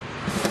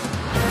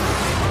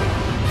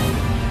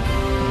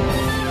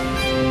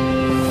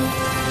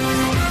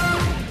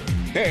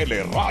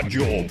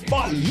Teleradyo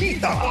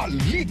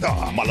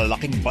Balita.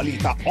 Malalaking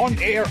balita on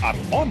air at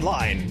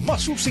online.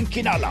 Masusing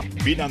kinalap,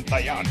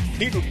 binantayan,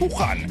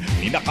 tinutukan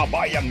ni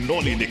nakabayang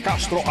Noli de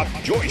Castro at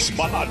Joyce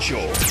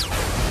Balancio.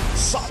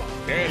 Sa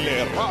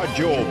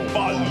Teleradyo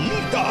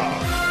Balita.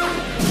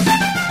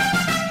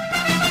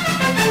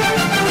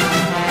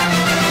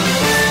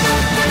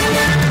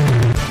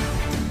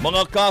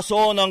 Mga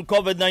kaso ng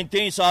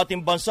COVID-19 sa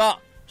ating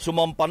bansa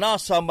sumampa na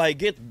sa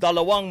mahigit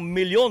 2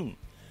 milyon.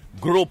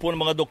 Grupo ng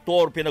mga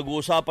doktor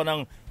pinag-uusapan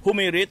ng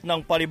humirit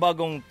ng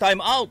panibagong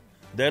time-out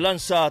dahil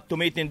sa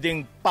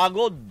tumitinding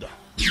pagod.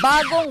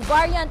 Bagong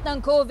variant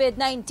ng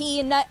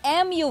COVID-19 na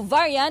MU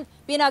variant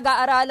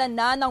pinag-aaralan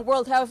na ng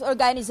World Health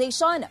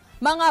Organization.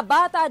 Mga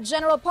bata at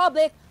general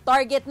public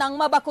target ng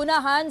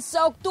mabakunahan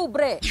sa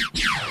Oktubre.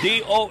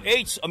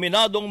 DOH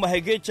aminadong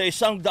mahigit sa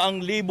 100,000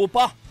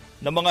 pa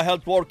ng mga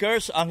health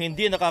workers ang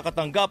hindi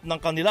nakakatanggap ng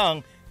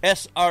kanilang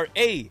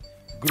SRA.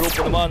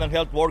 Grupo naman ng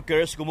health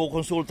workers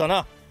kumukonsulta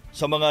na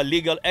sa mga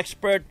legal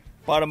expert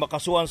para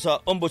makasuhan sa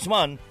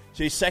ombudsman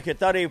si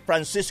Secretary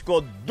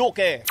Francisco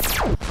Duque.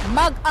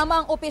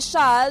 Mag-amang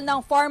opisyal ng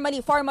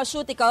Formally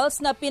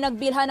Pharmaceuticals na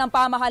pinagbilhan ng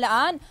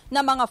pamahalaan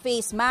ng mga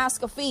face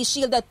mask, face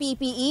shield at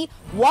PPE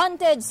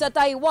wanted sa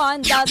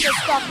Taiwan dahil sa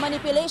stock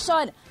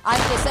manipulation.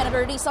 Ayon kay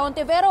Senator Risa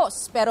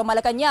Ontiveros, pero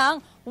Malacanang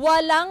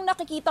walang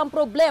nakikitang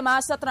problema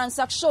sa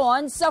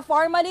transaksyon sa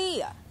Formally.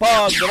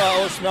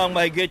 Pagraos ng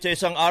mahigit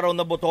sa 1 araw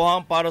na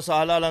botohan para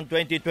sa halalan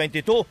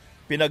 2022,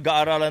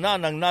 pinag-aaralan na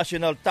ng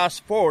National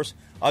Task Force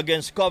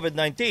Against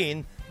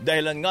COVID-19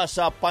 dahilan nga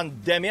sa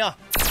pandemya.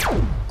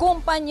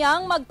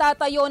 Kumpanyang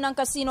magtatayo ng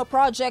casino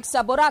project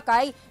sa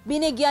Boracay,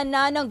 binigyan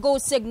na ng go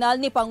signal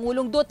ni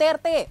Pangulong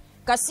Duterte.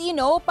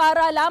 Casino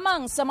para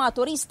lamang sa mga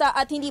turista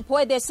at hindi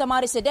pwede sa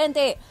mga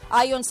residente,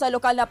 ayon sa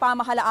lokal na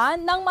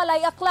pamahalaan ng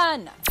Malay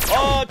Aklan.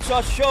 At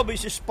sa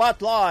Showbiz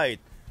Spotlight,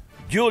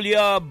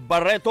 Julia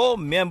Barreto,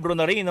 miyembro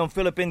na rin ng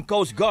Philippine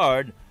Coast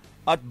Guard,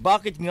 at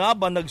bakit nga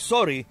ba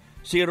nagsorry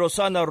si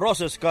Rosana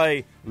Roses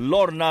kay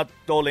Lorna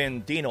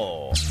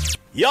Tolentino?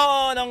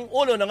 Yan ang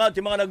ulo ng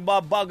ating mga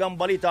nagbabagang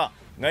balita.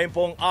 Ngayon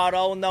pong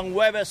araw ng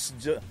Huwebes,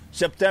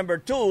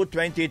 September 2,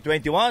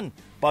 2021.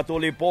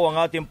 Patuloy po ang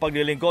ating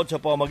paglilingkod sa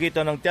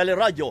pamamagitan ng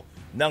teleradyo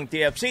ng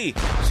TFC,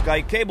 Sky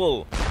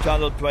Cable,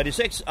 Channel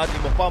 26 at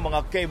iba pa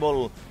mga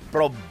cable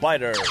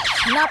provider.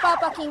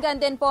 Napapakinggan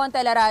din po ang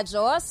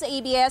teleradyo sa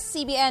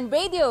ABS-CBN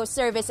Radio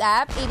Service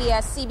App,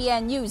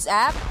 ABS-CBN News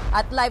App,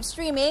 at live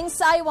streaming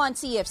sa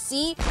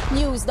iWantTFC,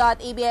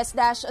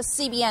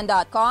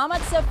 news.abs-cbn.com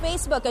at sa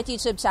Facebook at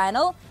YouTube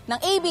channel ng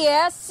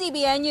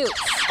ABS-CBN News.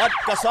 At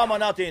kasama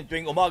natin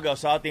tuwing umaga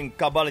sa ating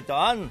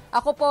kabalitaan.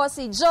 Ako po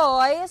si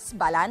Joyce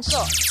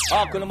Balancio.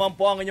 Ako naman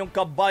po ang inyong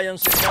kabayan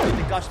si Noli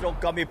de Castro.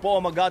 Kami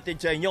po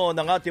maghatid sa inyo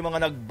ng ating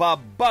mga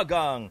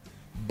nagbabagang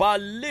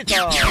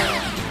balita.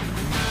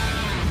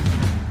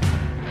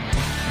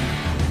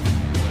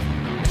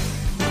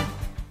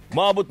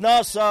 Maabot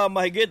na sa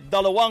mahigit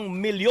 2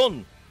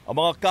 milyon ang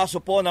mga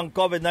kaso po ng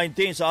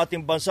COVID-19 sa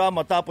ating bansa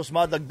matapos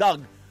madagdag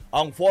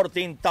ang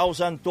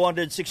 14,216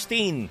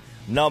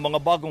 na mga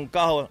bagong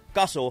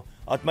kaso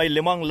at may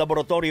 5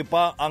 laboratory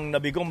pa ang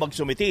nabigong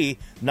magsumiti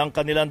ng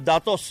kanilang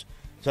datos.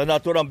 Sa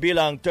naturang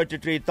bilang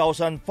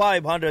 33,533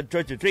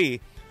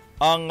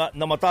 ang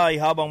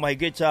namatay habang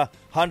mahigit sa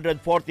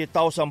 140,000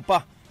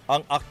 pa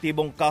ang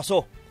aktibong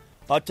kaso.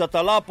 At sa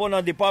tala po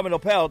ng Department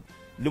of Health,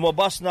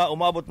 lumabas na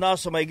umabot na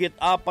sa mahigit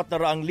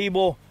 400,000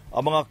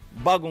 ang mga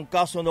bagong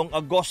kaso noong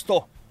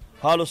Agosto.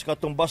 Halos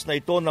katumbas na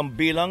ito ng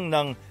bilang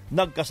ng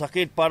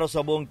nagkasakit para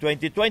sa buong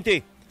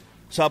 2020.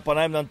 Sa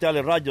panayam ng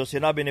teleradyo,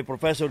 sinabi ni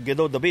Professor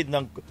Guido David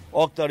ng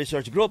Octa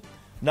Research Group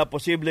na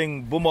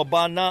posibleng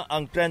bumaba na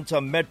ang trend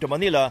sa Metro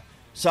Manila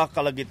sa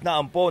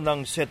kalagitnaan po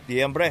ng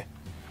Setyembre.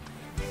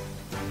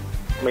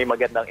 May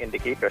magandang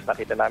indicators.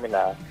 Nakita namin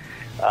na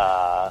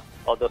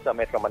although sa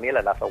Metro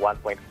Manila nasa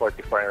 1.44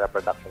 ang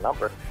reproduction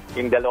number,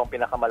 yung dalawang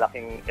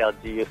pinakamalaking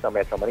LGU sa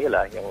Metro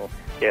Manila, yung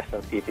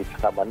Quezon City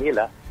sa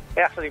Manila,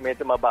 actually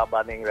medyo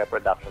mababa na yung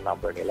reproduction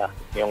number nila.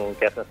 Yung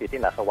Quezon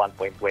City nasa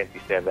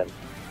 1.27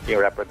 yung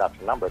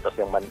reproduction number, tapos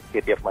yung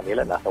City of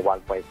Manila nasa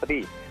 1.3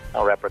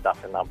 ang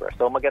reproduction number.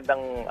 So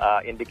magandang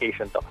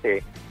indication to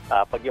kasi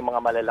pag yung mga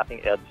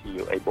malalaking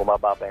LGU ay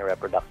bumaba pa yung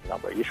reproduction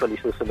number, usually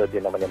susunod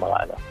din naman yung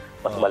mga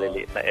mas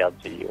maliliit na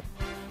LGU.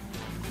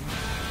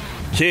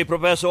 Si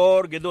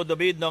Professor Guido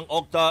David ng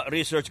Octa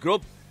Research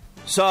Group.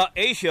 Sa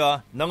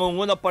Asia,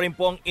 nangunguna pa rin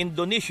po ang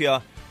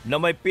Indonesia na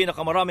may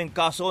pinakamaraming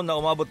kaso na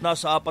umabot na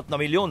sa 4 na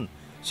milyon.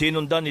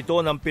 Sinundan ito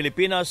ng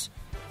Pilipinas,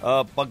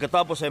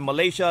 pagkatapos ay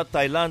Malaysia,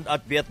 Thailand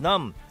at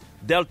Vietnam.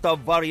 Delta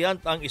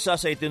variant ang isa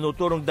sa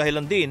itinuturong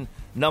dahilan din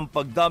ng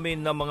pagdami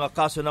ng mga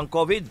kaso ng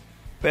COVID.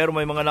 Pero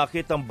may mga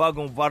nakitang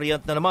bagong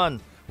variant na naman,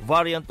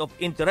 variant of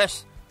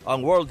interest,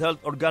 ang World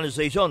Health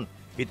Organization.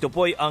 Ito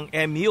po'y ang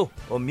MU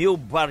o Mu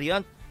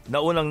variant na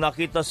unang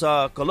nakita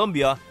sa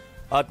Colombia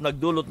at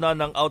nagdulot na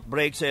ng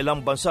outbreak sa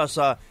ilang bansa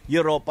sa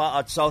Europa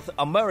at South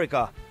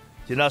America.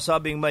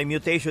 Sinasabing may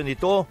mutation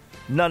ito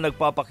na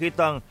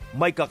nagpapakitang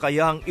may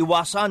kakayahang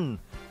iwasan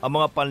ang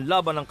mga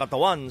panlaban ng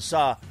katawan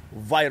sa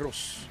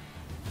virus.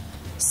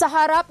 Sa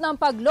harap ng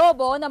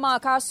paglobo ng mga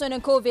kaso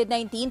ng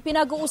COVID-19,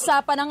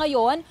 pinag-uusapan na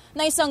ngayon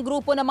na isang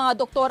grupo ng mga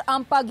doktor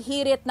ang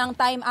paghirit ng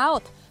time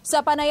out.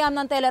 Sa panayam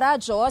ng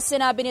teleradyo,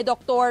 sinabi ni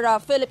Dr.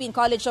 Philippine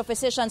College of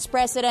Physicians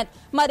President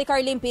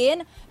Maricar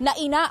Limpin na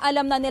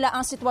inaalam na nila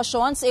ang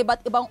sitwasyon sa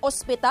iba't ibang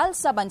ospital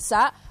sa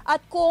bansa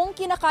at kung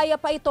kinakaya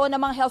pa ito ng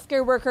mga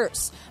healthcare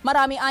workers.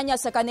 Marami anya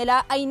sa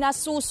kanila ay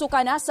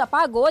nasusuka na sa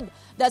pagod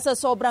dahil sa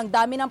sobrang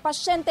dami ng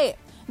pasyente.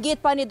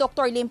 Git pa ni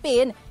Dr.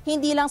 Limpin,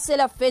 hindi lang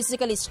sila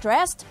physically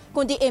stressed,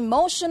 kundi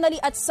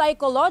emotionally at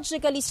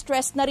psychologically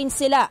stressed na rin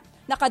sila.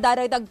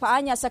 Nakadaragdag pa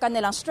niya sa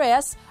kanilang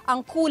stress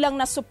ang kulang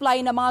na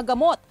supply ng mga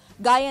gamot,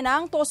 gaya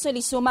ng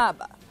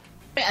tocilizumab.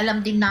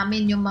 Alam din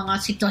namin yung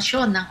mga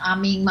sitwasyon ng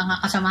aming mga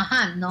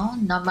kasamahan, no?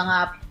 Na mga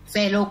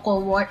fellow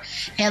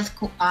health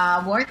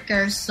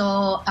workers.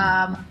 So,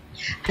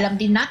 alam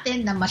din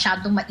natin na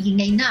masyadong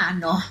maingay na,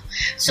 no?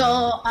 So,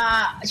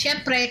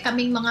 syempre,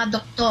 kaming mga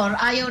doktor,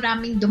 ayaw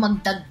naming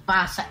dumagdag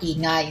pa sa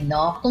ingay,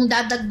 no? Kung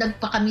dadagdag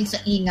pa kami sa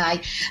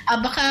ingay,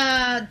 baka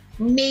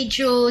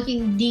medyo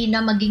hindi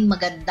na maging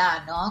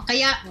maganda, no?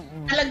 Kaya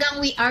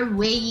talagang we are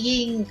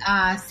weighing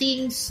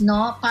things,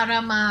 no?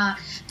 Para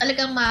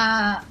talagang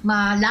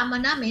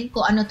malaman namin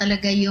kung ano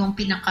talaga yung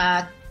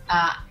pinaka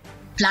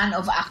plan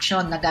of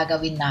action na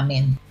gagawin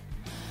namin.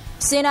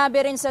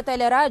 Sinabi rin sa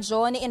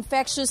teleradyo ni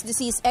infectious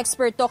disease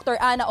expert Dr.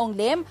 Ana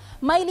Onglim,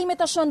 may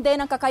limitasyon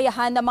din ang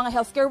kakayahan ng mga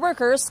healthcare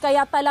workers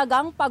kaya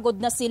talagang pagod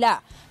na sila.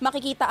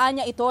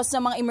 Makikitaan niya ito sa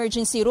mga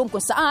emergency room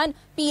kung saan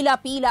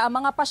pila-pila ang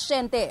mga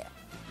pasyente.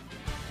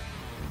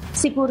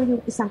 Siguro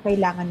yung isang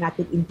kailangan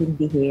natin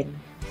intindihin,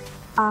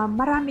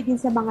 marami din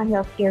sa mga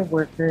healthcare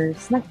workers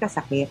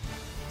nagkasakit.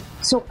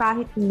 So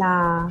kahit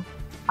na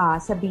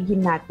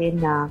sabihin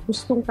natin na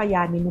gustong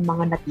kayanin ng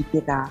mga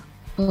natitira,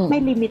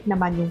 may limit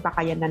naman yung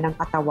kakayanan ng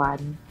katawan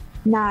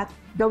na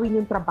gawin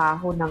yung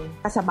trabaho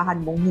ng kasamahan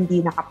mong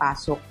hindi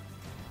nakapasok.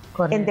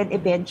 Correct. And then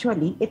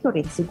eventually, ito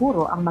rin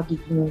siguro ang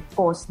magiging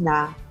cause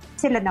na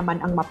sila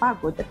naman ang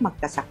mapagod at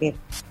magkasakit.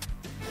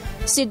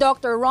 Si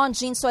Dr. Ron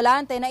Jean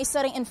Solante na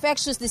isa ring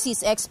infectious disease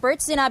expert,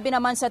 sinabi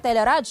naman sa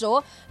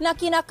teleradyo na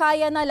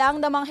kinakaya na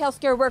lang ng mga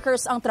healthcare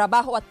workers ang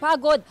trabaho at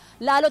pagod,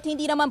 lalo't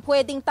hindi naman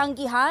pwedeng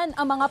tanggihan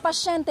ang mga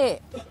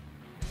pasyente.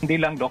 Hindi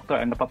lang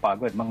doktor ang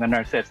napapagod, mga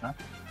nurses, na.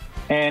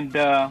 And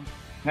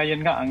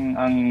ngayon nga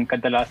ang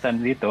kadalasan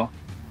dito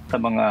sa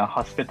mga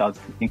hospitals,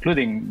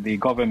 including the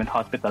government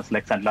hospitals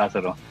like San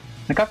Lazaro,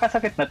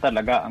 nakakasakit na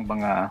talaga ang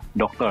mga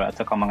doktor at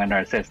saka mga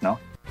nurses, no?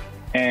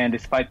 And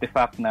despite the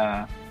fact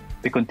na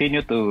we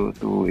continue to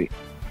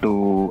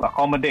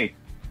accommodate.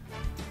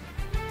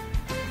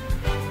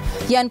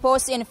 Yan po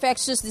si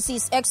infectious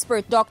disease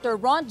expert Dr.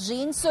 Ron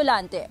Jean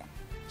Solante.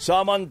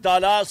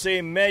 Samantala, si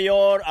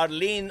Mayor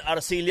Arlene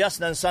Arcillas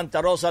ng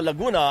Santa Rosa,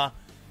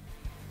 Laguna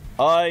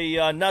ay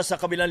nasa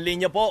kabilang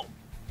linya po.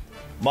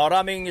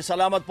 Maraming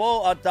salamat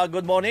po at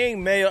good morning,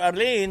 Mayor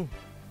Arlene.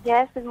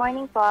 Yes, good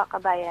morning po,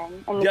 kabayan.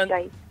 And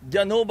Joyce.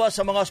 Diyan ho ba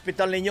sa mga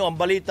ospital ninyo, ang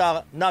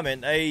balita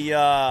namin ay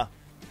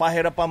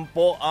pahirapan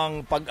po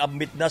ang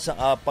pag-admit na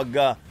sa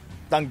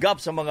pagtanggap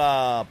sa mga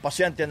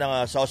pasyente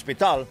sa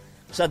ospital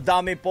sa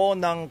dami po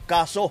ng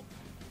kaso.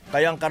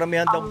 Kaya ang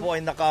karamihan daw po ay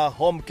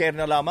naka-home care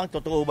na lamang.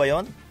 Totoo ba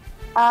yon?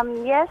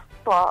 Yes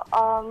po.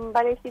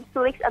 Bali, 2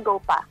 weeks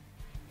ago pa.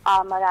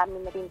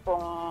 Marami na rin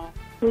pong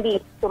hindi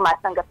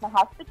tumatanggap ng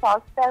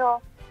hospitals, pero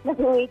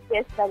nag-wait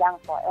list na lang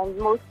po. And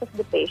most of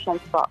the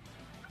patients po,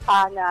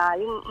 na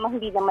yung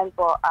hindi naman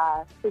po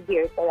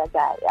severe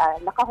talaga,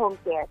 naka-home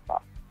care po.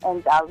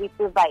 And we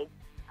provide.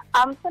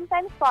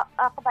 Sometimes po,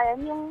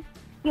 kabayan,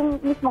 yung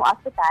mismong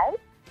hospital,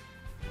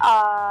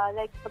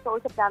 like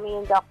pagkausap namin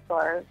yung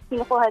doctor,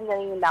 kinukuha na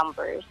rin yung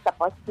numbers,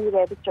 tapos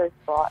i-register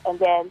po, and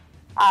then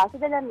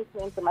sila na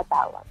mismo yung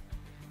tumatawag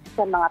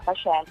sa mga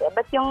pasyente.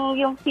 But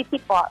yung city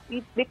po,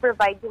 we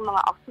provide yung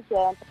mga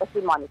oxygen, tapos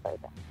we monitor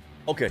them.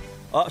 Okay.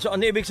 So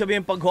ano ibig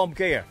sabihin pag home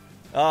care?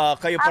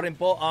 Kayo pa rin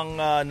po ang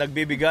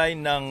nagbibigay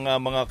ng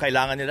mga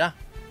kailangan nila?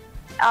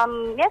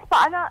 Yes po.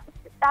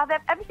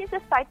 Ever since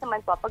the start naman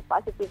po, pag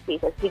positive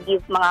cases, we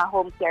give mga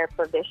home care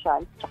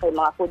provisions, tsaka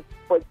yung mga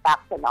food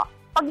packs,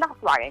 pag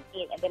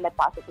naka-quarantine, and then may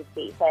positive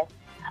cases.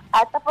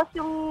 Tapos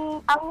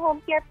ang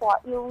home care po,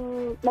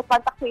 yung may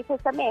contact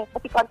tracers kami.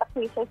 Kasi contact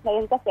tracers na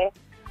yun kasi,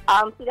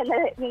 sila na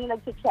yung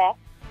nag-check,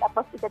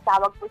 tapos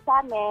itatawag po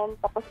sa amin,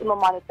 tapos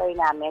i-monitor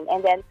namin.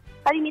 And then,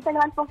 kalimitan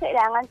naman pong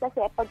kailangan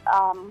kasi pag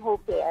home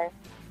care,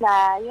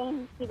 na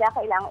yung sila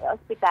kailangan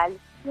i-hospital,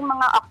 yung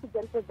mga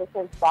oxygen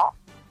provisions po,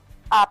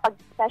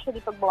 especially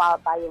pag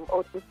bumababa yung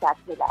O2 sat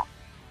nila.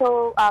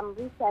 So,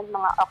 we send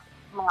mga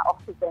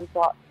oxygen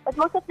po. But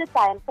most of the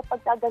time,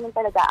 kapag ganun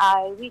talaga,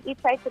 we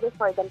try to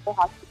refer them to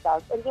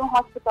hospitals. And yung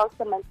hospitals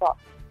naman po,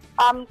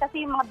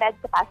 kasi yung mga bed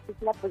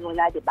capacity na puno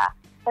na, di ba?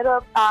 Pero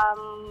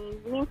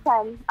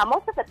minsan,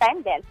 most of the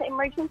time din, sa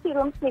emergency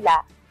rooms nila,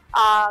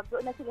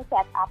 doon na sila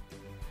set up.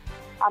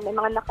 May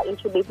mga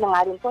naka-intubate na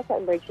nga rin po sa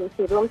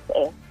emergency rooms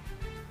eh.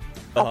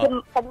 Kasi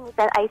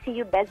kalimitan,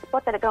 ICU beds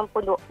po talagang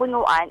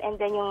punuan, and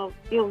then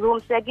yung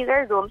rooms,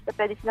 regular rooms na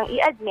pwede silang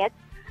i-admit,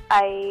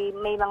 ay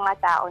may mga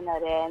tao na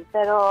rin.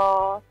 Pero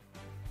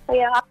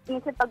kaya nga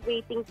minsan pag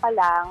waiting pa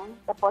lang,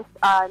 tapos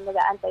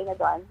nag-aantay na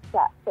doon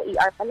sa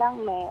ER pa lang,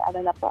 may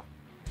na po.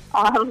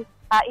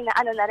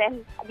 Inaano na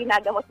rin,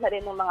 ginagamot na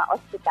rin ng mga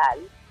ospital.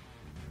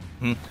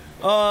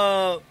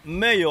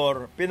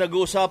 Mayor,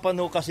 pinag-uusapan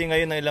ho kasi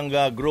ngayon ng ilang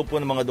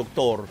grupo ng mga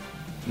doktor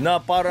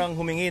na parang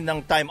humingi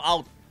ng time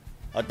out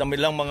at ng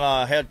ilang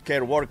mga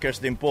healthcare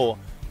workers din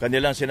po,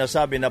 kanilang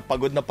sinasabi na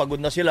pagod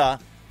na sila,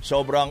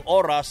 sobrang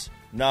oras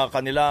na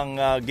kanilang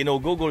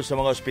ginugugol sa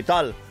mga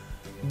ospital.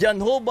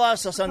 Diyan ho ba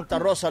sa Santa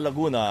Rosa,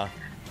 Laguna,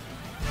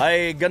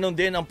 ay ganun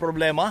din ang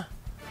problema?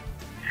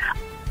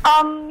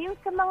 Yung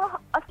sa mga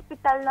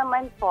ospital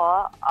naman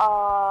po,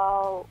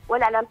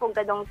 wala lang pong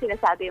ganung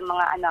sinasabi yung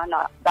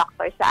mga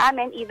doctor sa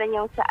amin, even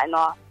yung sa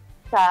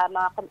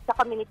sa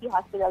community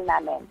hospital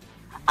namin.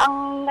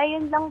 Ang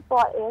ngayon lang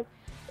po is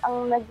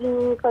ang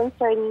naging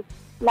concern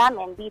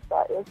namin dito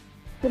is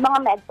yung mga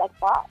medtech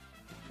po.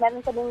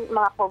 Meron kaming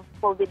mga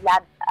COVID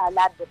lab,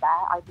 diba?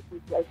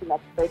 RT-PCR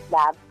first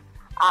lab.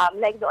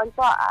 Like doon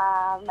po,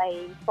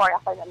 may 4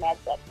 ako na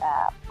medtech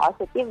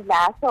positive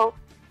na. So,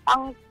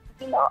 ang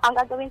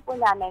gagawin po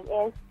namin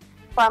is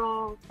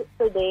from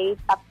today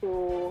up to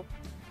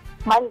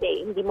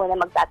Monday, hindi mo na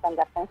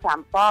magtatanggap ng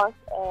samples.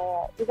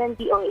 Even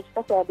DOH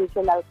kasi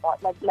regional po,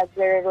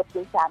 nag-re-route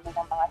din sa amin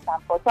ng mga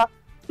samples. So,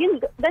 yun,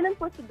 ganun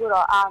po siguro,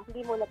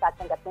 hindi mo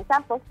natatanggap ng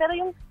samples. Pero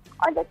yung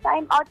on the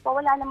time out po,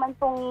 wala naman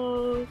pong...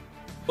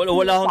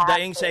 Wala hong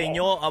daing sa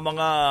inyo ang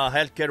mga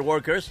healthcare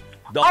workers,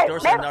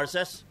 doctors and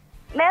nurses?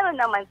 Meron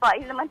naman po.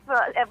 Yun naman po,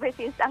 ever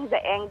since ang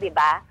daeng, di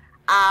ba?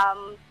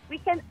 We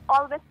can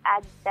always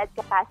add bed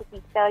capacity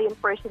pero yung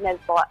personnel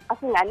po,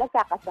 kasi nga,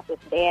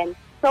 nagkakasakit din.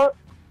 So,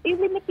 yung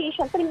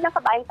limitation, sabi lang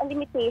kabayan, ang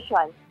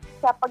limitation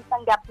sa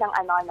pagtanggap ng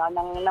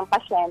ng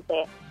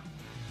pasyente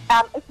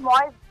is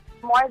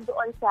more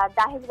doon sa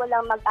dahil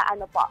walang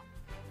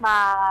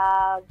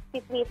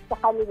mag-treat sa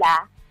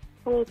kanila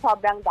kung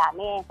sobrang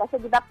dami. Kasi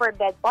di ba per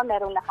bed po,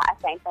 merong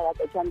naka-assign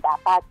talaga dyan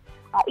dapat.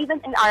 Even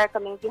in our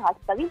community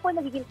hospital, yun po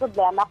nagiging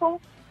problema. Kung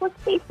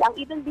space lang,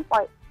 even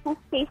before, kung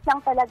space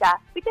lang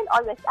talaga, we can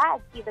always add,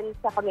 even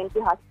sa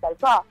community hospital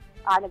po.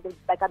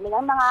 Nag-deploy kami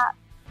ng mga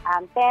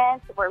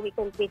tents where we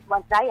can treat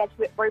one triage,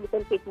 where we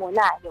can treat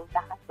muna yung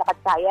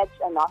triage,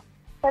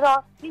 Pero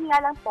yun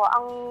nga lang po,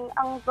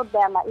 ang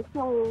problema is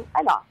yung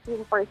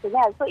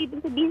personnel. So,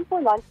 ibig sabihin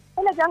po nun,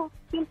 talagang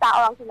yung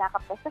tao ang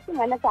kinakapos kasi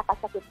nga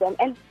nagkakasakit din.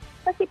 And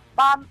kasi,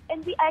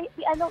 and we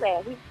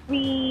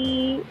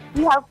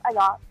have,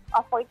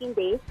 14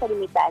 days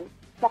kalimitan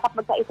na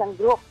kapag sa isang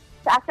group.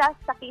 Sa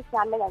case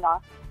namin,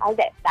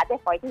 dati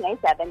 14 ngayon,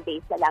 7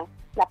 days na lang,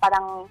 na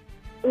parang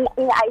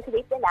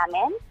ina-isolate na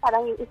namin,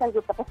 parang yung isang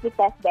group, tapos we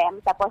test them,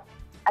 tapos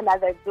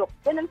another group.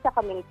 Ganun sa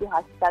community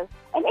hospital.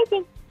 And I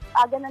think,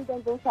 ganun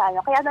din sa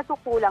kaya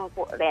natukulang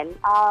po rin.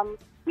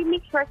 We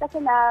make sure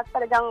kasi na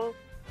talagang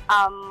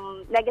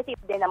negative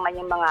din naman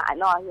yung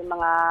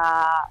mga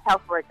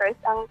health workers.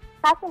 Ang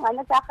kaso nga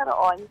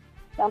nagkakaroon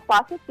ng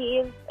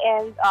positive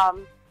and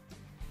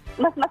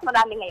mas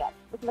marami ngayon.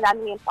 Mas marami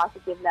ngayon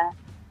positive na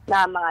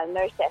mga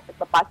nurses at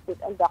positive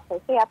and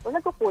doctors. Kaya po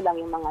nagkukulang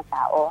yung mga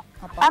tao.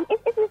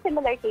 It's a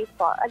similar case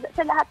po.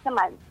 Sa lahat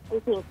naman, I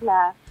think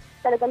na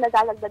talagang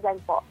naglalagdagan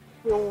po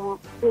yung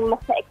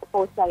mas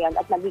na-expose na yun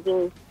at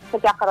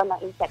nagkakaroon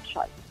ng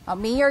infection.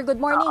 Mayor, good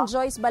morning.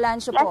 Joyce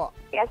Balancio po.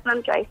 Yes,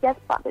 Ma'am Joyce. Yes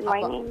po, good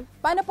morning.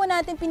 Paano po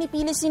natin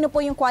pinipili sino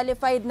po yung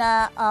qualified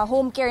na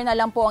home care na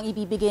lang po ang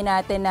ibibigay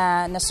natin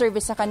na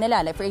service sa kanila?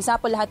 Like for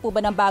example, lahat po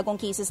ba ng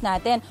bagong cases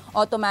natin,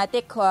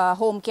 automatic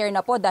home care na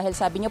po dahil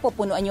sabi niyo po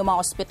punuan yung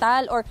mga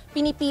ospital or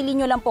pinipili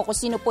niyo lang po kung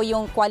sino po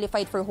yung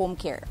qualified for home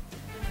care?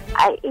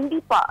 Ay, hindi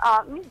po.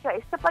 Ms.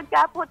 Joyce, kapag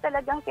po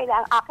talagang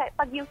kailangan,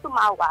 pag yung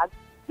tumawag,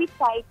 we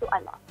try to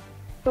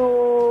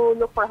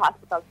look for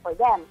hospitals for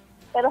them.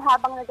 Pero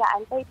habang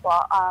nag-aantay po,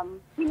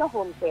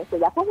 home care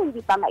sila kung hindi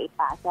pa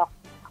maipasok.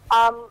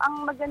 Ang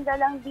maganda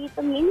lang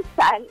dito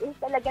minsan is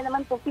talaga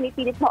naman po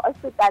pinipilit ng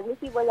hospital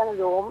kasi walang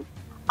room.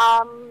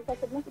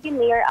 Kasi sige,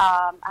 Mayor,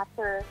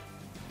 after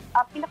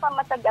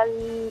pinakamatagal,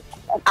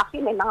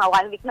 actually may mga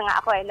 1 week na nga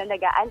ako na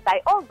nag-aantay.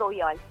 Although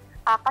yun,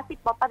 kasi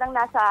po parang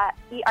nasa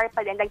ER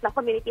pa din, like ng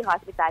community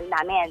hospital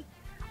namin.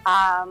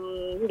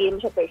 Hindi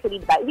naman siya tertiary,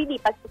 diba?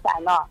 Ililipat po sa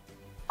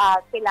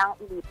kailangang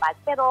ilipat.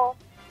 Pero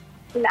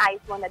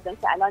inaayos mo na doon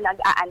sa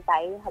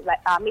nag-aantay.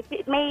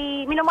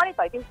 May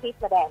minomonitor, yung case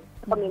na rin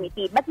sa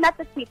community. But not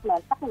the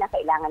treatment na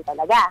kinakailangan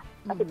talaga.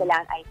 Kasi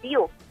kailangan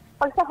ICU.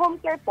 Pag sa home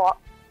care po,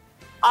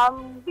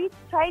 we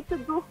try to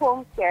do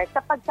home care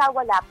kapag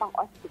wala pang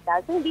hospital.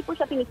 So, hindi po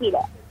siya pinipili.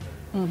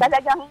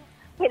 Talagang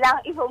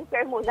kailangan i-home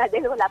care muna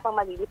dahil wala pang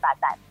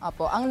malilipatan.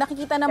 Opo. Ang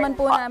nakikita naman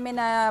po namin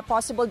na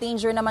possible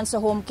danger naman sa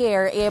home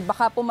care,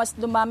 baka po mas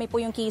lumami po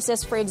yung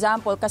cases, for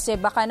example, kasi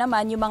baka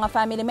naman yung mga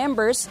family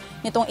members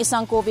nitong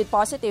isang COVID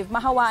positive,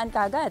 mahawaan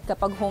kagad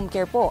kapag home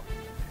care po.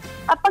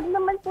 Pag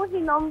naman po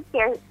home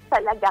care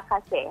talaga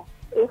kasi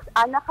is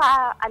na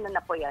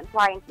po yun,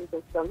 quarantine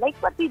system, like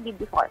what we did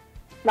before.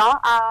 No?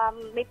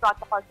 May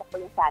protocols po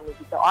yung family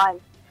doon.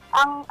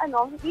 Ang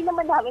hindi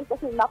naman namin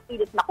kasi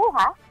mapilit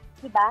makuha,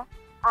 di ba?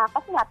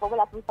 Kasi nga po,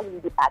 wala pong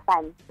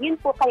paglilipatan. Yun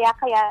po kaya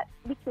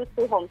we choose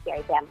to home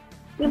care them.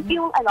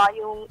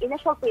 Yung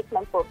initial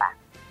treatment po ba,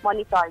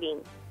 monitoring.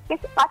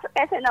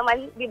 Kasi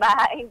naman, di ba,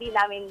 hindi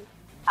namin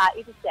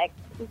i-check,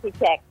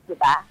 di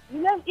ba?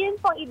 Yun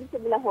po ang ibig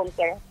sabihin ng home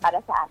care para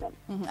sa amin.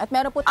 At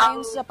meron po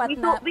tayong sapat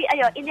na...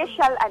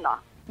 Initial,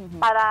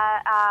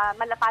 para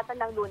malapatan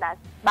ng lunas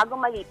bago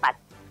malipat.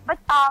 But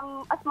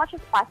as much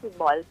as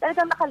possible,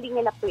 talagang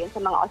nakalinya na po yun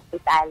sa mga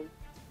ospital.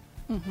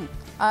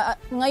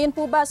 Ngayon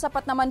po ba,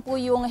 sapat naman po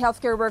yung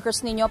healthcare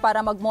workers ninyo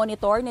para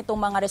mag-monitor nitong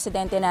mga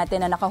residente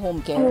natin na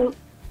naka-home care?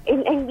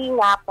 Hindi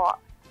nga po.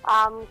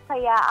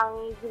 Kaya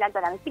ang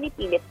ginagawa namin,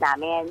 pinipilit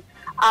namin.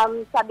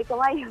 Sabi ko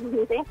nga,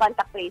 yung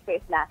contact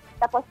tracers na.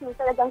 Tapos yung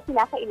talagang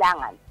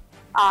sinakailangan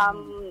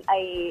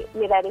ay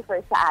nire-refer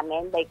sa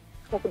amin. Like,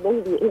 kasi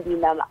hindi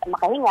na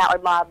makahinga or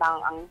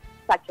mababang ang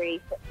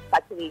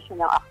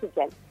saturation ng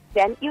oxygen.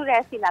 Then, yung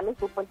rescue namin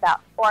pupunta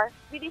or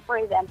we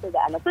refer them to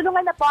the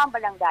tulungan na po ang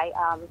barangay,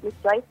 Ms.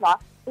 Joyce, no?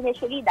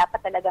 Initially,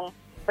 dapat talagang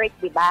break,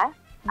 di ba?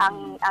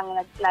 Ang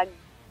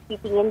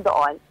nagtitingin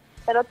doon.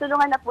 Pero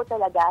tulungan na po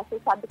talaga. So,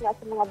 sabi ko nga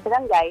sa mga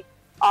barangay,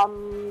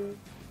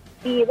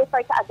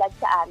 i-refer ka agad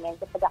sa amin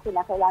kapag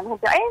kinakailangan.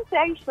 I am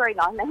very sure,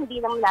 no, na hindi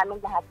naman namin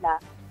lahat na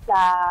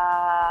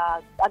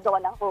agawa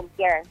ng home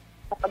care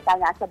kapag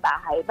nasa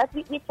bahay. But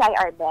we try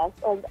our best.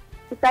 And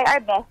we try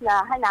our best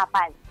na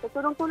hanapan. So,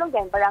 tulong-tulong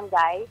din,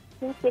 barangay,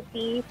 yung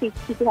city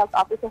health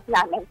offices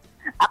namin.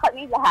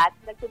 Kami lahat,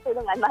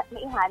 nagtutulungan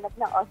maihanap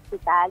ng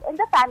hospital and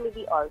the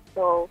family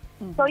also.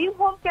 So, yung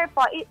home care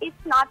po,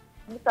 it's not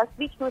because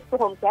we choose to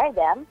home care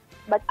them,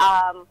 but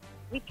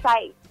we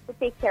try to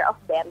take care of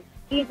them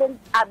even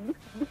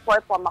before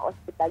po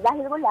ma-hospital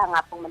dahil wala nga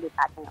pong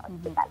malipatan ng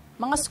hospital.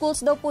 Mga schools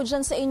daw po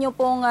dyan sa inyo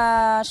pong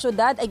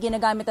syudad ay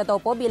ginagamit na daw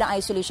po bilang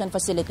isolation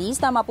facilities.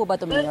 Tama po ba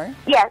ito, Mayor?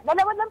 Yes,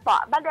 dalawa lang po.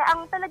 Bale,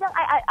 ang talagang,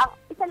 ang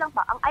isa lang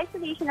po, ang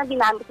isolation na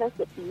ginamit ng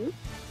city,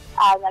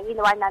 na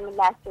ginawa namin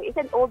last year, is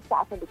an old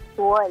Catholic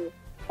school.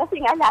 Kasi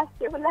nga last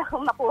year, wala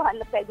akong makuha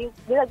na pwedeng,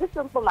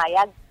 gustong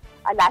pumayag.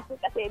 Last year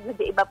kasi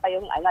iba pa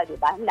yung, di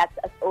ba, not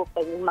as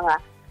open yung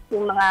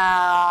mga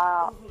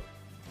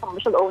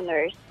commercial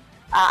owners.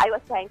 I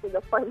was trying to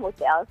look for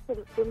motels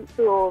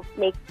to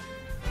make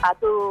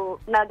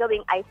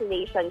nagawing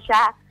isolation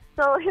siya.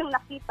 So, yung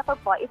nakita ko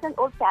po is an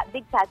old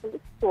big Catholic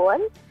school.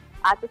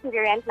 Tapos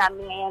nire-rent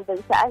namin ngayon dun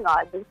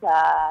sa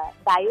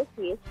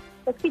diocese.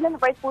 Tapos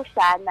pinonvert po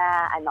siya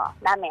na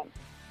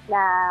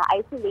na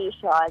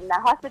isolation,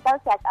 na hospital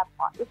setup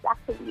po. It's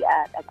actually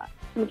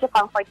medyo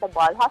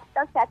comfortable.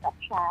 Hospital setup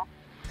siya.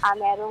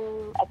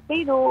 Merong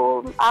x-ray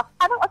room.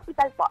 Parang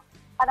hospital po.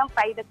 Parang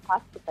private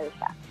hospital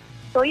siya.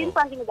 So, yun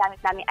po ang ginagamit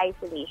namin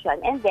isolation.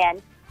 And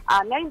then,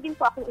 meron din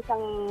po akong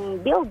isang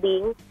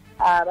building,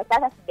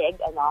 basta nas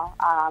big, 20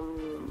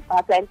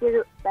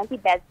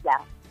 beds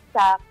lang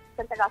sa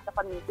Santa Rosa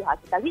Community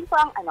Hospital. Yun po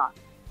ang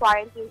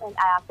quarantine and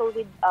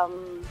COVID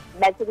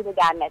beds na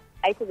ginagamit,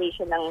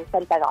 isolation ng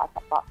Santa Rosa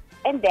po.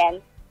 And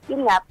then,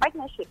 yun nga,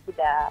 partnership with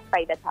the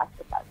private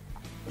hospital.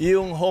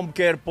 Yung home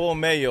care po,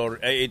 Mayor,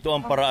 ito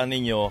ang paraan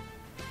ninyo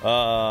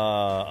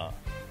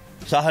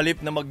sa halip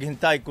na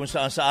maghintay kung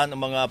saan-saan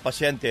ang mga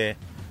pasyente,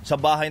 sa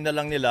bahay na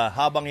lang nila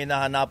habang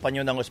hinahanapan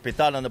nyo ng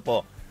ospital,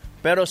 po.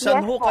 Pero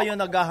saan ho kayo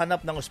naghahanap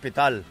ng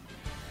ospital?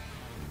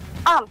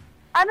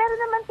 Meron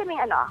naman kami,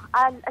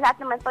 lahat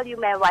naman po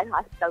yung may one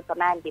hospital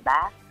command, di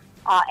ba?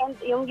 And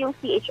yung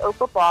CHO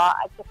ko po,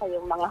 at saka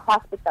yung mga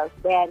hospitals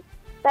din.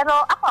 Pero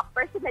ako,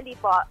 personally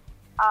po,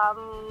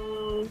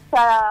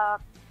 sa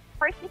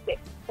first visit,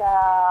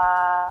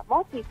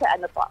 mostly sa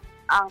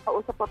ang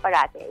kausap po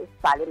parate is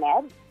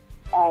Solimed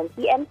and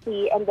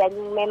PMC, and then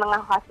may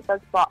mga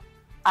hospitals po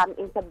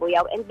in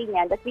Sabuyao and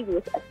Binyan that we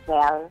use as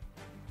well.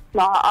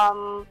 No,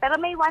 pero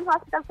may one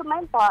hospital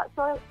command po.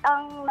 So,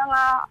 ang mga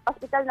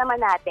hospital naman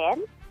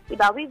natin,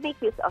 diba, we make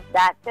use of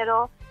that.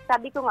 Pero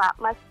sabi ko nga,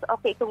 mas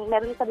okay kung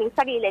meron kaming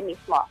sarili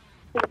mismo.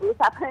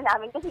 Pinag-uusapan na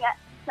namin kasi nga,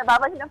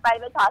 nababansin ng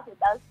private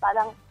hospitals,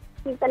 parang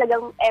yung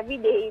talagang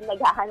everyday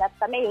naghahanap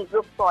kami, yung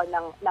group ko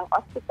ng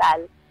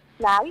hospital,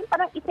 na yung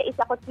parang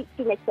isa-isa ko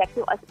sinecheck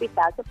yung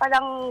hospital. So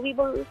parang we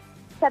will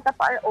set up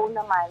our own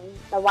naman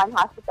na one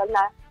hospital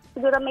na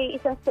siguro may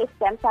isang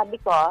system,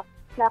 sabi ko,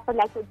 na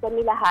connected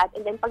kami lahat.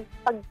 And then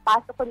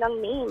pagpasok ko ng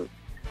name,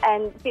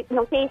 and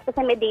nung case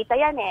kasi may data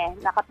yan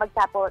na kapag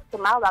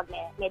tumawag,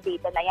 may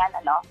data na yan,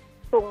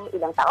 kung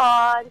ilang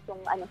taon,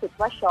 kung anong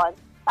sitwasyon,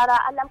 para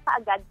alam ka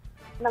agad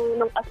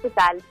nung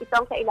hospital, ito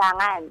ang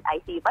kailangan,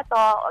 ICU ba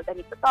to, o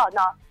ganito to,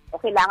 no?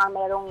 O kailangan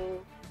merong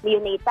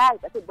neonatal,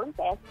 kasi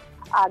buntes,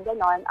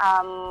 ganon.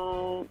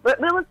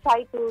 We will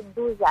try to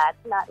do that,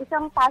 na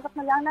isang pasok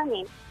na lang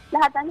namin,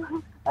 lahat ng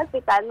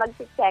hospital,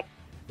 mag-check,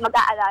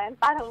 mag-aalaman,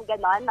 parang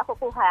ganon,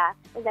 nakukuha.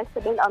 And then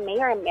sabihin,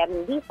 mayor,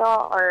 meron dito,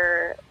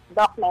 or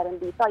doc, meron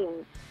dito,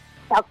 yung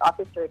health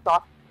officer to.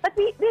 But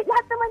we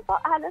lahat naman po,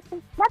 halos,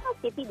 lahat ng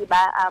city, di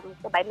ba,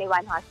 sabay may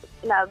one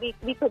hospital,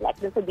 we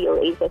connect dun sa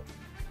DOH,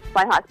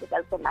 one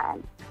hospital command.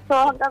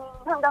 So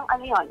hanggang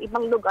yun,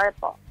 ibang lugar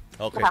po.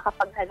 Okay.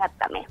 makakapaghanap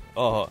kami.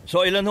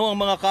 So ilan ho ang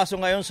mga kaso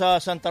ngayon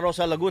sa Santa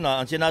Rosa, Laguna?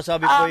 Ang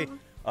sinasabi ko ay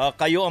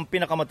kayo ang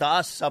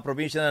pinakamataas sa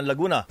probinsya ng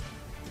Laguna.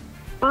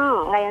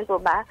 Ngayon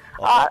po ba?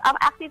 Okay. Ang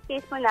active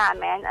case po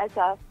namin as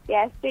of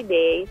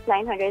yesterday is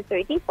 934.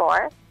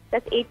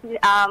 That's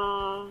 9%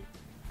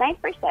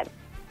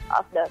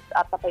 of the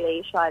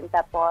population.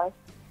 Tapos,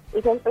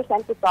 10%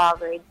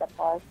 recovered.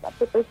 Tapos,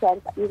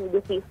 2% yung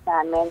disease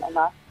namin.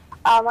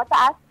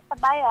 Mataas sa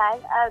bayan,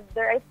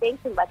 there are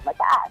things in but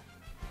mataas.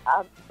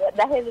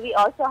 Dahil we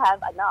also have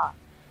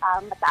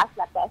mataas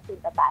na testing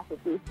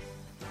capacity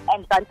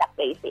and contact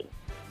tracing.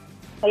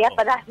 Kaya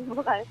parami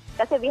mo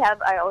kasi we have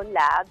our own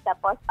lab.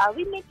 Tapos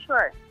we make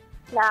sure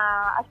na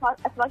as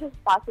much as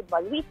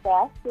possible we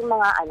test yung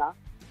mga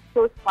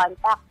close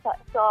contact.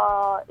 So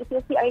if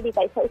you see our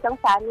data, sa isang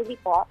family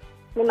po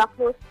may mga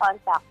close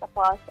contact.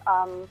 Tapos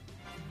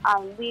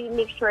we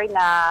make sure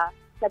na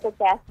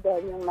nata-test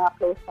din yung mga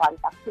close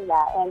contacts nila.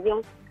 And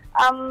yung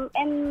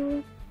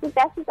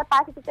testing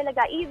capacity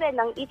talaga, even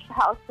ng each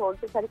household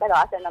sa Santa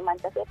Rosa naman,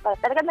 kasi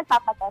talaga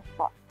nagpapatest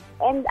po.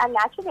 And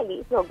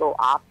naturally, it will go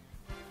up.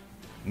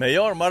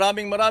 Mayor,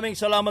 maraming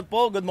salamat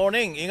po. Good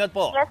morning. Ingat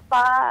po. Yes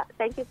pa.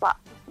 Thank you po.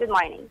 Good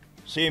morning.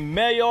 Si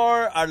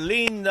Mayor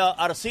Arlene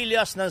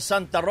Arcillas ng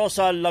Santa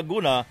Rosa,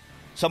 Laguna.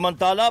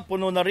 Samantala,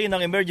 puno na rin ang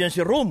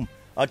emergency room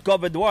at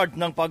COVID ward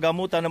ng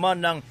paggamutan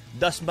naman ng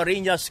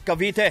Dasmariñas,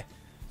 Cavite.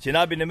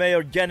 Sinabi ni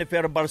Mayor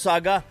Jennifer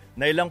Barsaga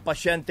na ilang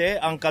pasyente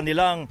ang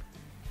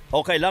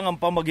kailangan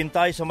pa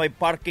maghintay sa may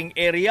parking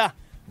area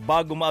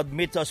bago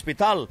ma-admit sa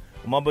ospital.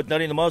 Umabot na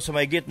rin naman sa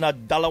may gitna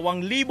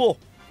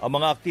 2,000 ang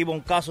mga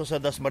aktibong kaso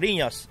sa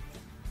Dasmariñas.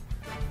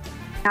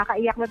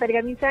 Nakakaiyak na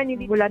talaga minsan,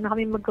 wala na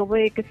kami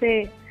magkaway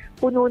kasi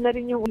puno na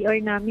rin yung ER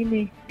namin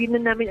eh. Hindi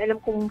na namin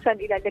alam kung saan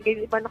ilalagay,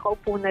 yung iba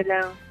nakaupo na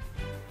lang.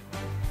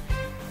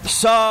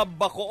 Sa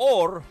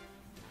Bacoor,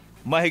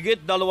 mahigit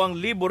 2,000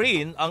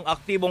 rin ang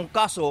aktibong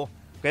kaso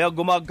kaya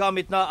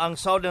gumagamit na ang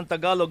Southern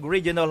Tagalog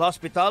Regional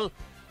Hospital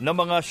ng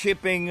mga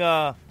shipping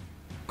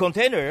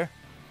container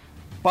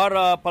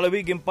para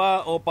palawigin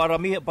pa o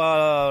para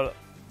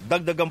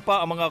dagdagan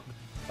pa ang mga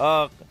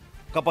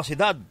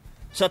kapasidad.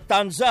 Sa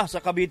Tanza,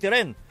 sa Cavite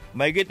rin,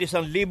 mahigit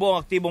 1,000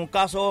 ang aktibong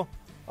kaso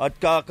at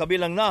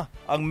kabilang na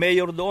ang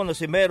mayor doon na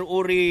si Mayor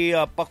Uri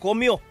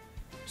Pacomio.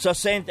 Sa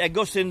St.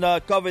 Augustine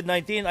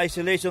COVID-19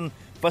 Isolation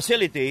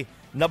Facility,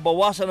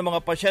 nabawasan ng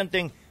mga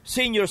pasyenteng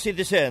senior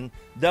citizen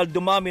dahil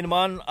dumami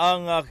naman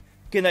ang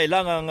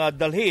kinailangang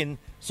dalhin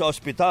sa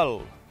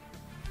ospital.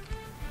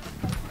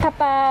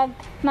 Kapag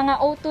mga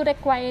O2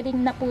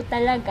 requiring na po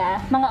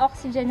talaga, mga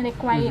oxygen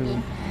requiring,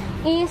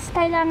 is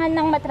kailangan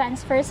nang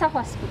matransfer sa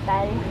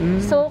hospital.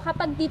 So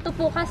kapag dito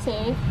po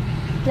kasi,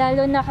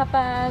 lalo na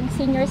kapag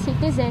senior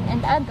citizen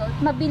and adult,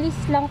 mabilis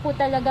lang po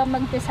talaga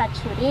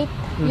mag-desaturate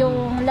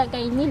yung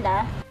lagay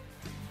nila.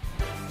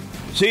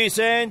 Si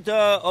St.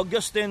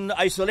 Augustine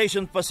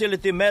Isolation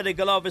Facility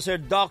Medical Officer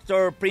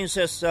Dr.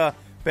 Princess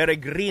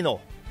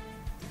Peregrino.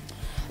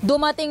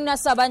 Dumating na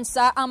sa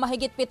bansa ang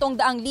mahigit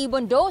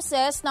 700,000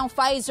 doses ng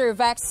Pfizer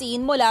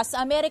vaccine mula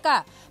sa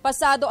Amerika.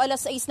 Pasado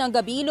 6:00 ng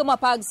gabi,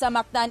 lumapag sa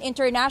Mactan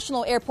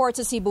International Airport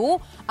sa Cebu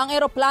ang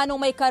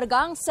eroplanong may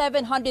kargang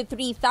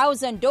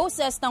 703,000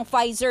 doses ng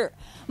Pfizer.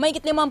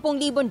 Mahigit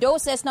 50,000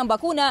 doses ng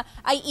bakuna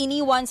ay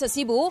iniwan sa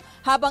Cebu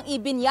habang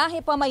ibinyahe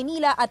pa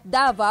Maynila at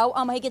Davao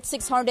ang mahigit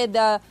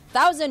 600,000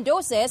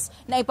 doses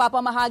na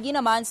ipapamahagi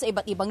naman sa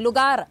iba't ibang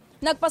lugar.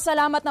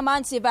 Nagpasalamat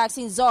naman si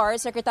Vaccine Czar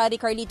Secretary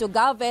Carlito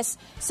Galvez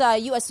sa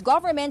US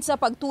government sa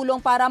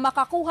pagtulong para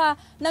makakuha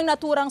ng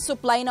naturang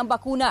supply ng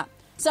bakuna.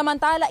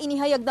 Samantala,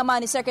 inihayag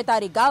naman ni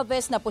Secretary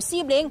Galvez na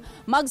posibleng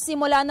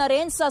magsimula na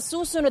rin sa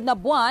susunod na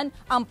buwan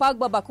ang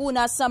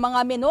pagbabakuna sa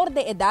mga menor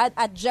de edad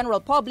at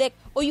general public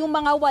o yung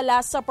mga wala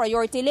sa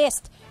priority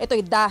list.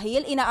 Ito'y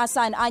dahil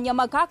inaasahan niya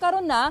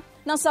magkakaroon na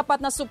ng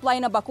sapat na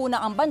supply na bakuna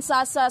ang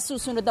bansa sa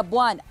susunod na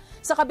buwan.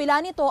 Sa kabila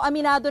nito,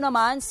 aminado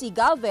naman si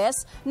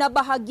Galvez na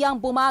bahagyang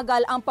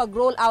bumagal ang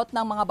pag-roll out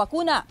ng mga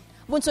bakuna.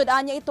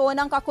 Bunsodaan niya ito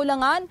ng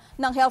kakulangan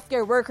ng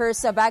healthcare workers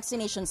sa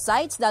vaccination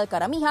sites dahil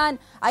karamihan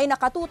ay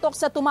nakatutok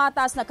sa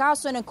tumataas na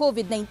kaso ng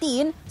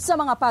COVID-19 sa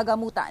mga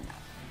pagamutan.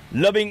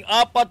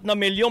 14 na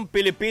milyong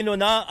Pilipino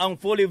na ang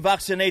fully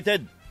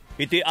vaccinated.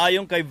 Iti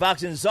ayon kay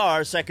Vaccine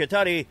Czar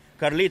Secretary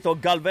Carlito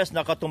Galvez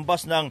na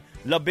katumbas ng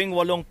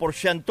 18%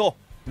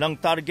 ng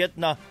target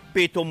na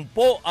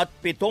 77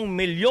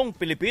 milyong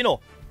Pilipino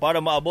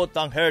para maabot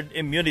ang herd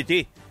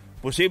immunity.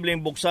 Posibleng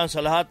buksan sa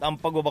lahat ang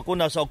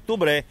pagbabakuna sa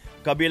Oktubre,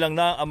 kabilang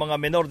na ang mga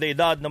menor de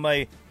edad na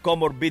may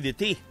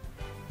comorbidity.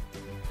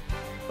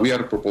 We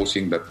are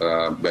proposing that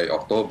by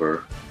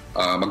October,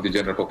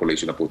 mag-general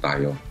population na po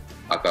tayo.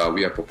 At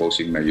we are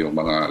proposing na yung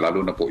mga,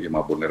 lalo na po yung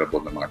mga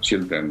vulnerable na mga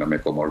children na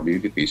may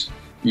comorbidities,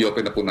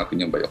 i-open na po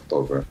natin yung by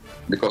October.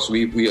 Because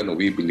we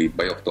believe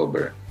by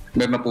October,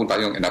 meron na po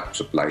tayong enough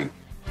supply.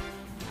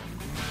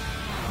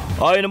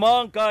 Ayon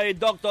naman kay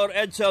Dr.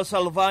 Edsel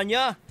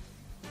Salvania,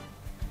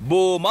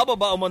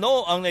 bumababa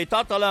umano ang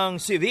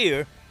naitatalang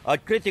severe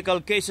at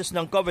critical cases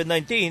ng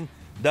COVID-19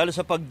 dahil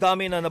sa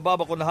pagdami na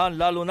nababakunahan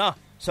lalo na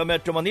sa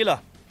Metro Manila.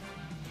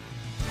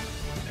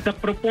 the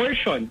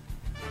proportion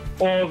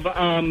of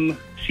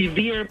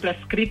severe plus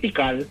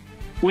critical,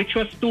 which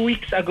was 2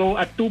 weeks ago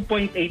at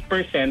 2.8%,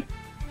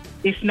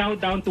 is now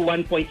down to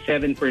 1.7%.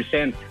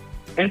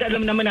 And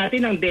alam naman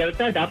natin ang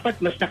Delta dapat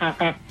mas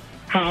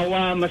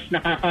nakakahawa, mas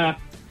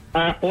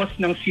nakaka-cause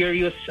ng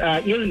serious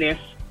illness.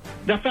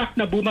 The fact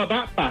na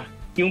bumaba pa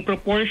yung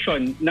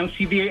proportion ng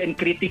severe and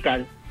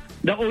critical,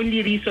 the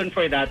only reason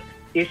for that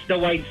is the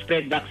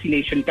widespread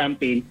vaccination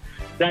campaign,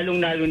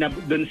 lalong-lalo na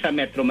dun sa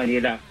Metro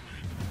Manila.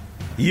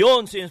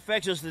 Yon si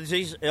infectious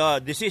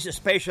disease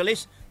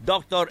specialist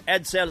Dr.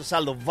 Edsel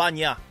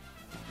Salvania.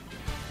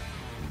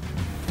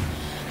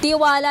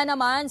 Tiwala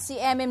naman si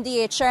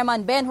MMDA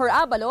Chairman Benhur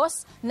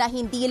Abalos na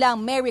hindi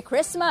lang Merry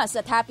Christmas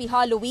at Happy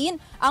Halloween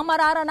ang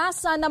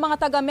mararanasan ng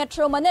mga taga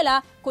Metro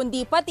Manila,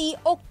 kundi pati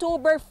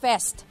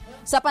Oktoberfest.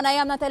 Sa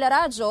panayam ng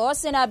teleradyo,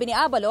 sinabi ni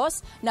Abalos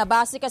na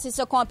base kasi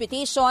sa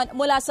computation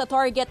mula sa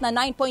target na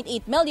 9.8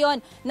 million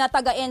na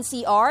taga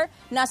NCR,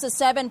 nasa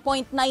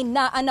 7.9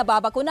 na ang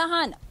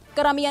nababakunahan.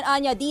 Karamihan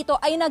anya dito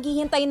ay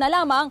naghihintay na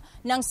lamang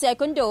ng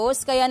second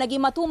dose, kaya naging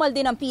matumal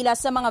din ang pila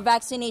sa mga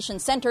vaccination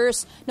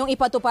centers nung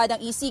ipatupad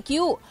ang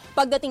ECQ.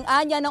 Pagdating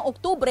anya ng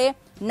Oktubre,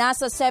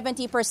 nasa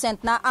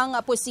 70% na ang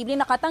posibleng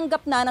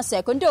nakatanggap na ng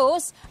second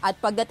dose, at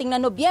pagdating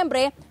ng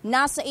Nobyembre,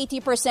 nasa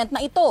 80%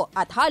 na ito,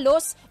 at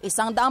halos 100%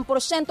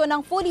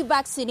 ng fully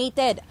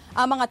vaccinated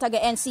ang mga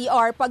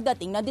taga-NCR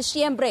pagdating ng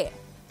Disyembre.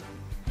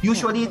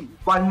 Usually,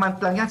 1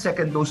 month lang yan,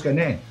 second dose ka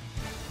na eh.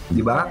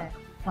 Di ba?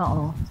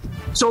 Oo.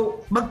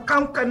 So,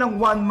 mag-count ka ng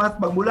 1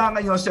 month magmula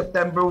ngayon,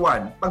 September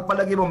 1,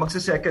 pagpalagi mo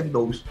magsa-second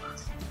dose,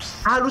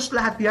 halos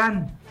lahat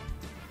yan.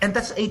 And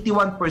that's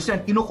 81%.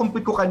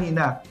 Kinukumpit ko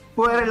kanina.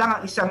 Pwede lang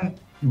ang isang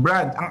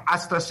brand, ang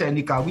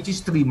AstraZeneca, which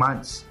is 3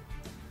 months.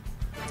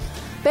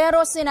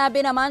 Pero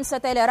sinabi naman sa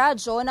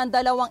teleradyo ng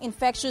dalawang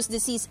infectious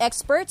disease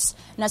experts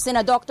na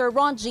sina Dr.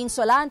 Ron Jean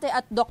Solante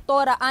at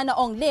Dr. Ana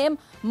Ong Lim,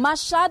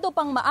 masyado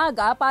pang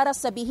maaga para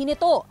sabihin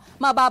ito.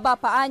 Mababa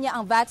pa niya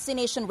ang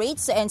vaccination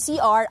rate sa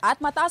NCR at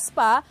mataas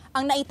pa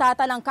ang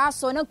naitatalang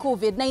kaso ng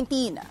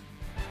COVID-19.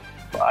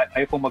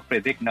 Ayaw kong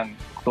mag-predict ng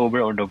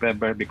October or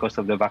November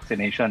because of the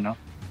vaccination. No?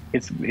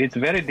 It's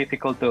very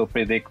difficult to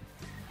predict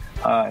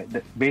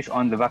based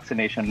on the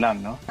vaccination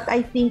lang. No?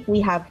 I think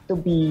we have to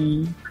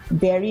be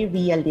very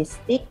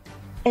realistic,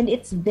 and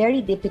it's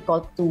very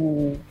difficult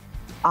to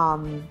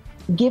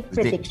give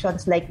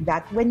predictions like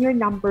that when your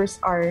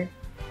numbers are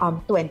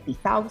 20,000,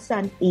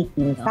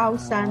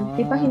 18,000.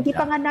 Diba? Hindi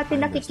pa nga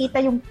natin nakikita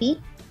yung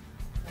peak.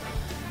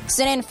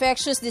 Sina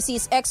infectious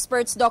disease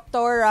experts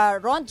Dr.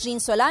 Ron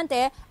Jean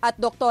Solante at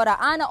Dr.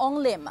 Ana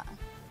Ong Lim.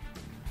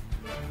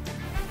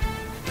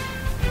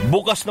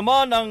 Bukas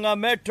naman ang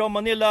Metro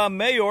Manila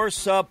Mayor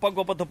sa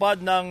pagpapatupad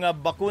ng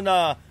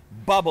bakuna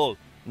bubble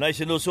na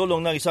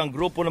isinusulong ng isang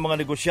grupo ng mga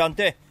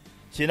negosyante.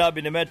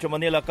 Sinabi ni Metro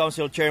Manila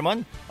Council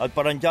Chairman at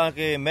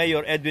Paranaque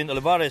Mayor Edwin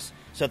Olivares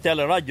sa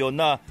teleradyo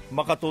na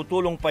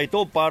makatutulong pa ito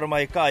para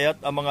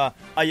mahikayat ang mga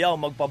ayaw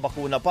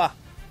magpabakuna pa.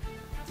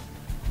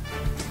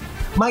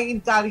 May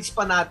encourage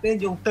pa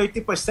natin yung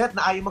 30%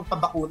 na ayaw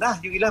magpabakuna,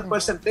 yung ilang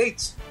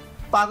percentage,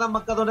 para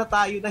magkaroon na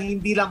tayo na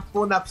hindi lang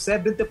po na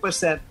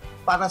 70%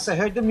 para sa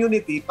herd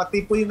immunity,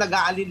 pati po yung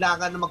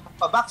nag-aalilangan na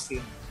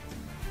magpapabaksin.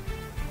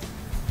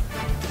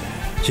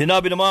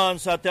 Sinabi naman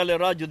sa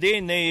teleradyo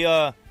din ni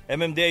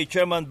MMDA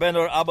Chairman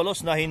Benhur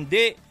Abalos na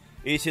hindi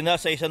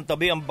isinasaisan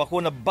tabi ang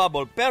bakuna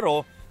bubble,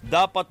 pero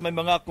dapat may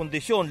mga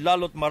kondisyon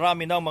lalo't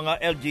marami ng mga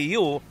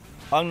LGU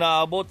ang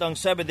naabot ang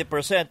 70%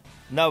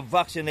 na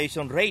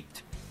vaccination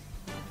rate.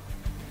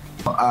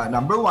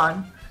 Number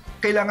 1,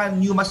 kailangan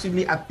you must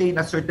really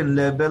attain a certain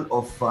level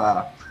of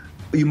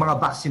yung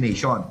mga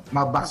vaccination,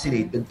 mga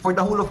vaccinated for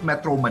the whole of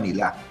Metro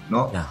Manila,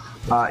 no? Yeah.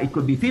 It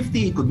could be 50,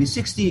 it could be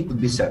 60, it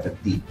could be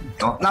 70.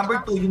 No?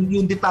 Number 2,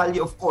 yung detalye,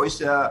 of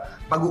course,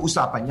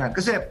 pag-uusapan yan.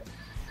 Kasi,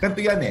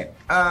 ganito yan eh.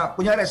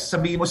 Kunyari,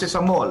 sabihin mo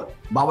sa mall,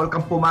 bawal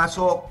kang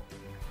pumasok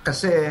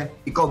kasi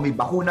ikaw may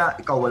bakuna,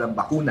 ikaw walang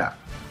bakuna.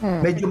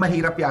 Medyo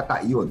mahirap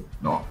yata yun.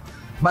 No?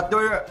 But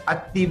there are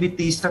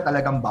activities na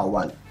talagang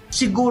bawal.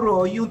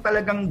 Siguro, yung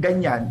talagang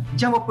ganyan,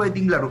 diyan mo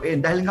pwedeng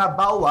laruin. Dahil nga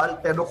bawal,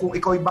 pero kung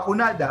ikaw ay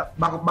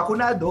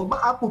bakunado,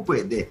 baka po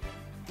pwede.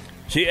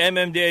 Si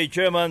MMDA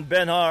Chairman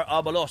Benhur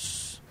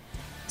Abalos.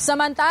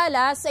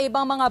 Samantala, sa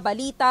ibang mga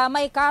balita,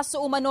 may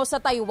kaso umano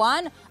sa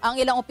Taiwan ang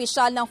ilang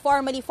opisyal ng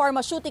Formally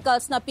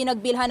Pharmaceuticals na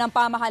pinagbilhan ng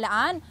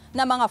pamahalaan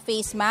ng mga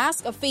face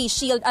mask, face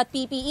shield at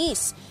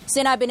PPEs.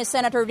 Sinabi ni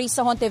Senator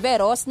Risa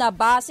Hontiveros na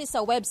base sa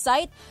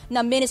website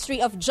ng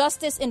Ministry of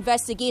Justice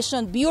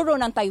Investigation Bureau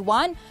ng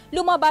Taiwan,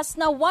 lumabas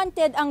na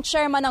wanted ang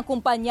chairman ng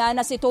kumpanya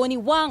na si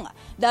Tony Wang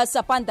dahil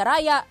sa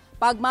pandaraya,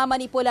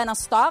 pagmamanipula ng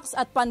stocks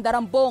at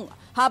pandarambong.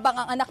 Habang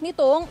ang anak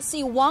nitong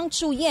si Wang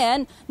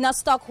Chuyen na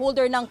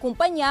stockholder ng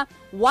kumpanya,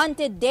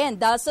 wanted din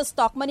dahil sa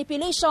stock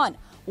manipulation.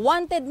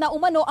 Wanted na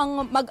umano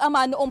ang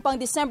mag-ama noong pang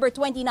December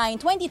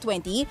 29,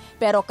 2020,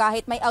 pero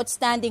kahit may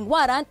outstanding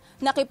warrant,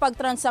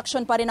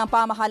 nakipagtransaksyon pa rin ang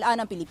pamahalaan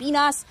ng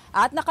Pilipinas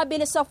at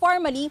nakabili sa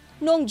formally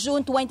noong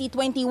June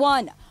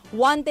 2021.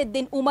 Wanted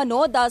din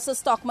umano dahil sa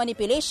stock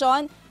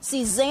manipulation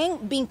si Zeng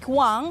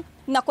Bingquang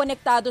na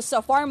konektado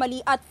sa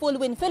Pharmaly at Full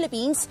Wind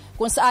Philippines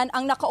kung saan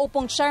ang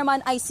nakaupong chairman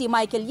ay si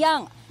Michael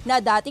Yang na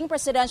dating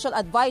Presidential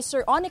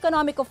Advisor on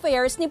Economic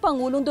Affairs ni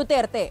Pangulong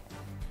Duterte.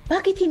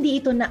 Bakit hindi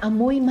ito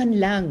naamoy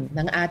man lang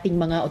ng ating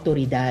mga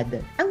otoridad?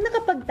 Ang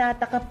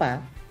nakapagtataka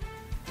pa,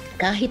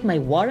 kahit may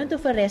warrant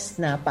of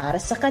arrest na para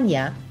sa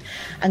kanya,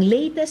 ang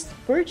latest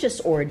purchase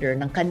order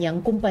ng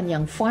kanyang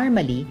kumpanyang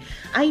Pharmaly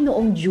ay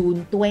noong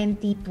June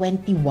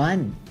 2021.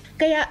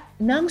 Kaya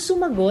nang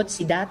sumagot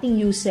si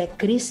dating Yusek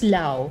Chris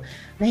Lau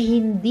na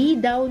hindi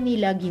daw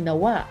nila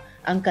ginawa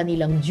ang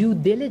kanilang due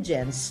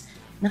diligence,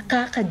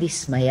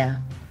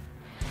 nakakadismaya.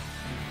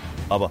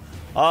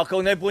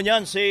 Kaunay po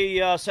niyan si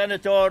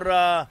Senator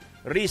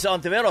Risa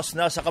Ontiveros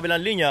na sa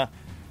kabilang linya.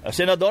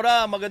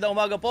 Senadora, magandang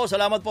umaga po.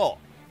 Salamat po.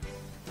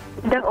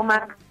 Magandang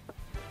umaga.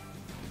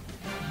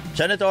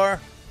 Senator.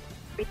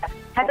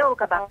 Hello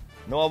ka ba?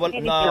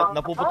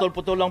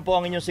 Napuputol-putol lang po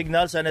ang inyong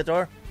signal,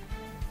 Senator.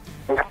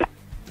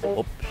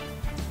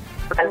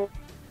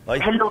 Ay,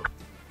 hello.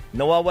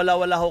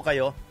 Nawawala-wala ho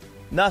kayo.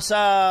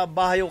 Nasa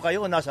bahay ho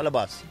kayo o nasa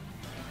labas?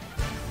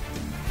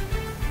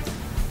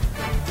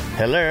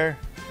 Hello.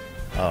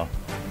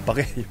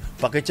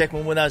 Paki-check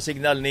mo muna ang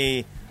signal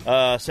ni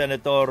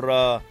Senator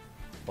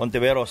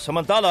Ontiveros.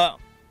 Samantala,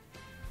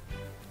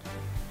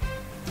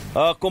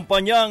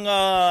 kumpanyang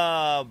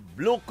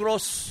Blue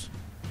Cross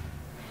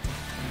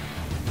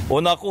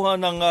o nakuha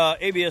ng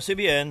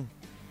ABS-CBN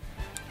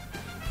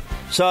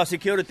sa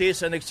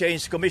Securities and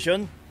Exchange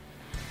Commission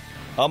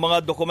ang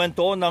mga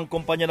dokumento ng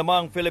kumpanya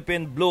namang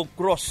Philippine Blue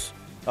Cross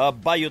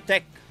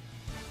Biotech.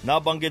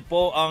 Nabanggit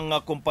po ang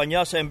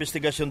kumpanya sa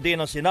investigasyon din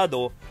ng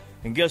Senado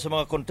hinggil sa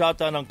mga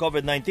kontrata ng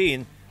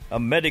COVID-19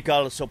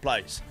 medical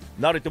supplies.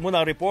 Narito muna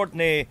ang report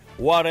ni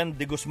Warren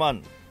de Guzman.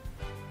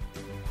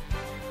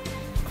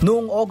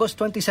 Noong August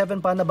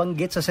 27 pa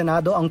nabanggit sa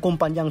Senado ang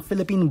kumpanyang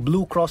Philippine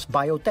Blue Cross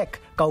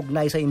Biotech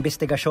kaugnay sa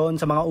investigasyon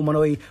sa mga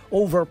umano'y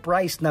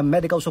overpriced na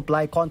medical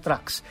supply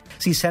contracts.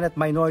 Si Senate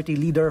Minority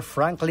Leader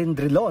Franklin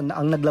Drilon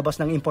ang naglabas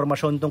ng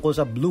impormasyon tungkol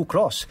sa Blue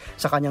Cross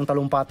sa kanyang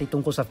talumpati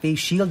tungkol sa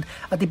face shield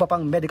at iba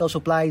pang medical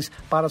supplies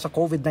para sa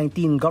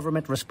COVID-19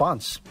 government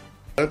response.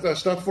 Let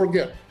us not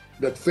forget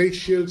that face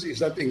shields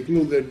is not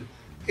included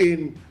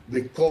in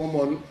the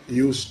common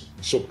use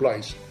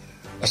supplies.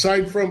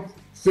 Aside from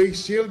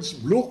face shields,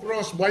 Blue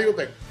Cross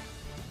Biotech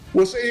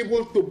was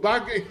able to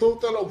bag a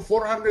total of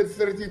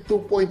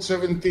 432.17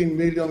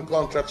 million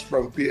contracts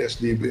from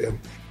PSDBM.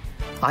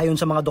 Ayon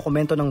sa mga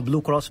dokumento ng Blue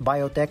Cross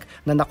Biotech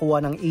na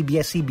nakuha ng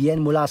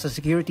ABS-CBN mula sa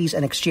Securities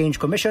and Exchange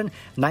Commission,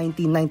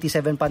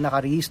 1997 pa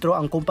nakarehistro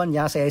ang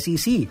kumpanya sa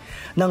SEC.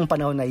 Nang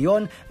panahon na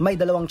iyon, may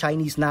 2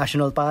 Chinese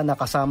national pa na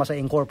kasama sa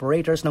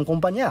incorporators ng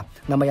kumpanya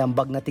na may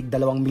ambag na tig 2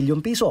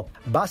 milyong piso.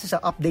 Base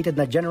sa updated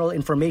na General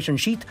Information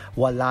Sheet,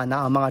 wala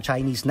na ang mga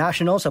Chinese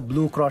national sa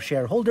Blue Cross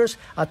shareholders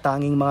at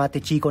tanging mga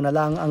Techiko na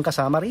lang ang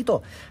kasama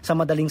rito. Sa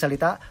madaling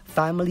salita,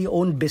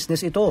 family-owned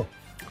business ito.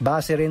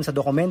 Base rin sa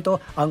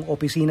dokumento, ang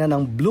opisina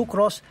ng Blue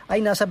Cross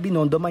ay nasa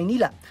Binondo,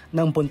 Maynila.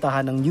 Nang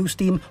puntahan ng news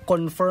team,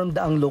 confirmed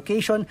ang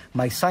location,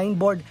 may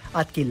signboard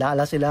at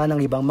kilala sila ng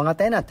ibang mga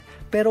tenant.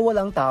 Pero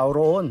walang tao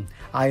roon.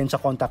 Ayon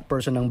sa contact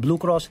person ng Blue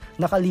Cross,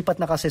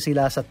 nakalipat na kasi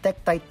sila sa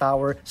Tectite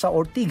Tower sa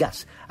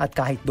Ortigas. At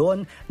kahit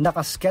doon,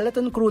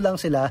 naka-skeleton crew lang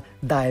sila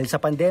dahil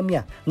sa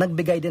pandemya.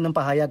 Nagbigay din ng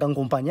pahayag ang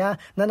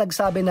kumpanya na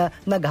nagsabi na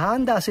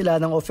naghahanda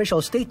sila ng official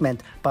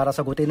statement para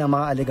sagutin ang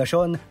mga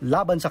alegasyon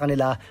laban sa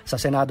kanila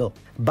sa Senado.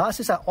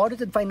 Base sa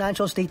audited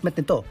financial statement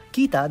nito,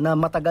 kita na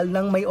matagal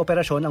nang may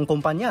operasyon ang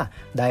kumpanya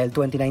dahil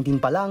 2019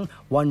 pa lang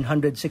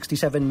 167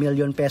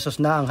 million pesos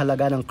na ang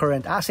halaga ng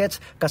current assets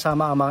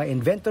kasama ang mga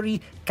inventory,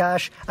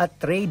 cash at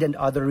trade and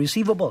other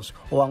receivables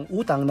o ang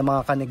utang ng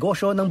mga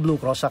kanegosyo ng Blue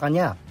Cross sa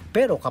kanya.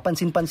 Pero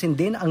kapansin-pansin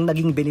din ang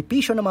naging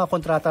benepisyo ng mga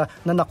kontrata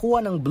na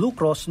nakuha ng Blue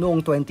Cross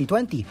noong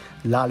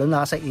 2020, lalo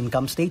na sa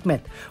income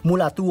statement.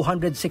 Mula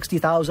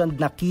 260,000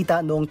 na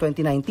kita noong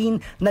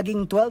 2019,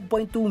 naging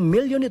 12.2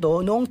 million ito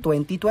noong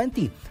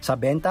 2020. Sa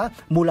benta,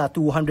 mula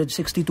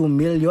 262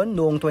 million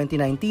noong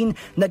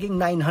 2019, naging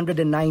 909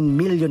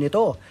 million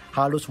ito,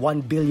 halos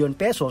 1 billion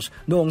pesos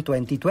noong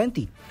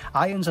 2020.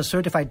 Ayon sa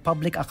Certified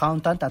Public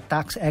Accountant at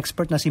Tax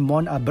Expert na si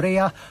Mon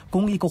Abrea,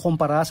 kung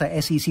ikukumpara sa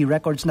SEC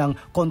records ng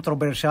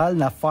kontrobersyal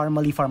na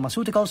Pharmaly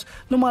Pharmaceuticals,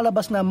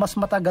 lumalabas na mas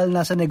matagal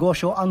na sa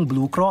negosyo ang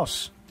Blue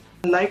Cross.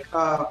 Like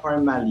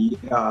Pharmaly,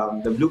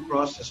 the Blue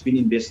Cross has been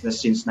in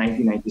business since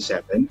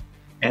 1997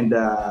 and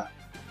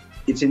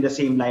it's in the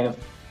same line of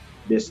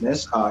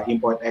business,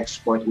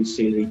 import-export,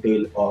 wholesale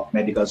retail of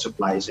medical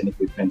supplies and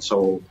equipment.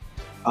 So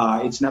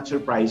it's not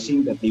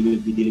surprising that they will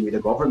be dealing with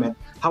the government.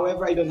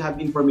 However, I don't have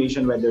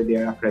information whether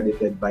they are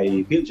accredited by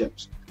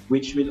PhilGems,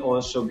 which will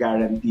also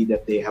guarantee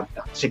that they have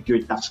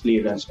secured tax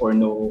clearance or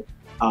no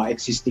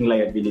existing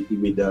liability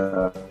with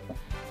the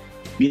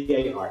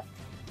BIR.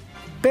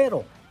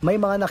 Pero may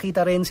mga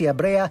nakita rin si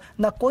Abrea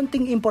na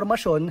konting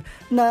impormasyon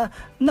na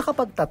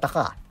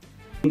nakapagtataka.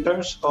 In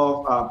terms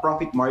of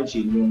profit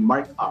margin, yung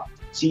markup,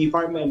 si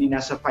Pharmaly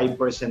nasa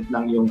 5%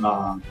 lang yung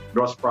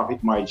gross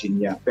profit margin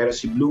niya. Pero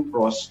si Blue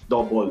Cross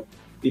double.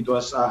 It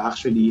was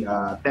actually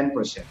 10%.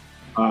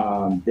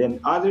 Then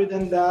other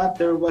than that,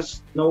 there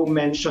was no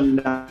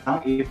mention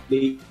lang if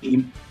they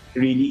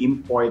really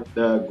imported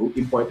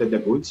the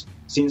goods,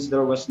 since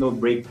there was no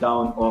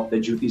breakdown of the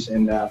duties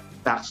and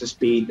taxes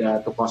paid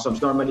to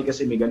customs. Normally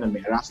kasi may ganun,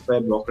 may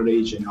RASPE,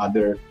 brokerage, and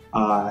other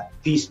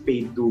fees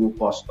paid to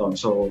customs.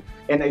 So,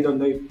 and I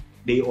don't know if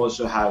they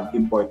also have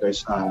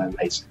importers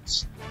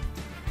license.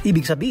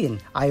 Ibig sabihin,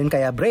 ayon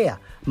kay Abrea,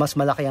 mas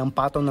malaki ang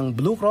patong ng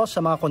Blue Cross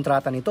sa mga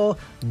kontrata nito,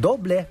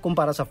 doble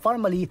kumpara sa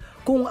Farmally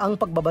kung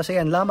ang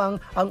pagbabasehan lamang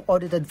ang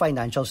audited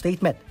financial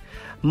statement.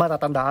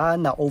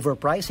 Matatandaan na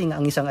overpricing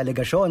ang isang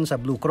alegasyon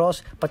sa Blue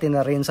Cross pati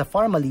na rin sa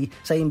Farmally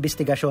sa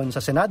investigasyon sa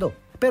Senado.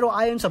 Pero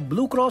ayon sa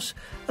Blue Cross,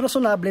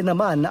 rasonable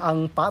naman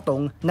ang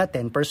patong na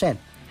 10%.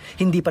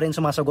 Hindi pa rin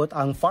sumasagot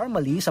ang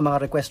Farmally sa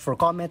mga request for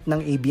comment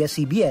ng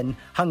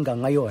ABS-CBN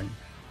hanggang ngayon.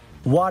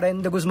 Warren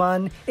de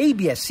Guzman,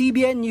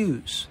 ABS-CBN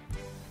News.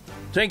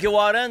 Thank you,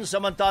 Warren.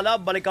 Samantala,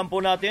 balikan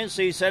po natin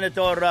si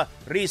Senator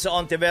Risa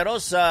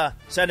Ontiveros.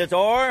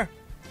 Senator?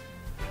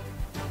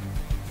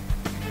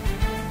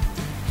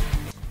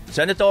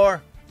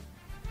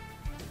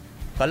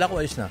 Kala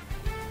ko ayos na.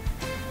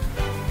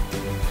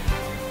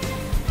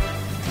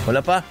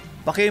 Wala pa?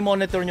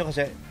 Paki-monitor nyo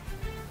kasi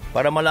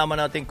para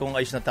malaman natin kung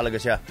ayos na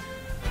talaga siya.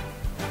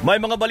 May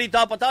mga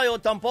balita pa tayo,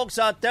 tampok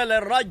sa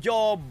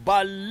Radyo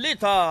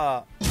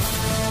Balita.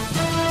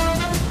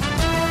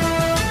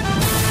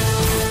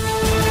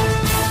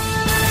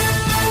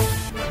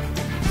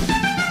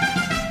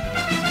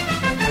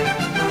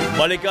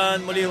 Balikan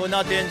muli ho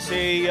natin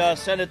si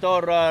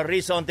Senator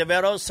Risa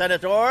Ontiveros.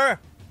 Senator?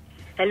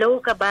 Hello,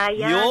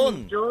 kabayan.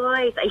 Yun.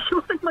 Joyce.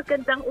 Ayun,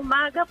 magandang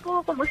umaga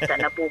po. Kumusta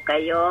na po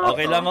kayo?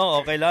 Okay lang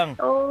okay lang.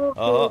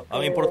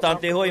 Ang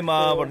importante ho ay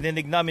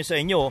marinig namin sa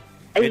inyo.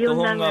 Ito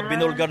hong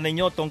binulgar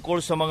ninyo tungkol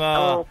sa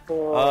mga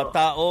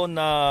tao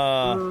na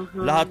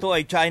lahat to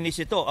ay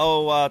Chinese ito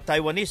o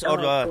Taiwanese or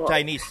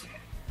Chinese.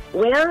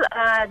 Well,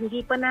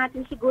 hindi pa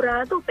natin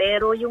sigurado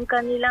pero yung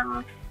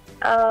kanilang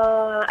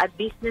at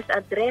business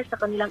address sa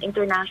kanilang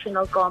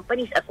international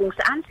companies at kung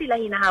saan sila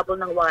hinahabol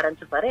ng warrant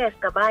of arrest,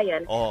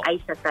 kabayan, ay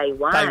sa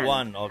Taiwan.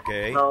 Taiwan,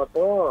 okay.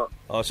 Opo.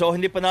 So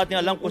hindi pa natin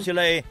alam kung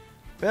sila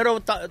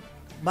pero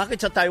bakit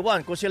sa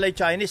Taiwan? Kung sila ay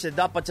Chinese,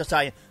 dapat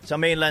sa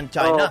mainland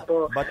China.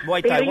 Opo. But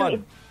why pero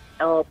Taiwan?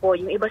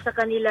 Yung iba sa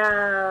kanila,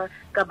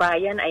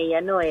 kabayan, ay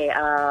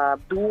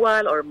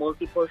dual or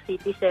multiple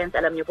citizens.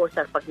 Alam niyo po,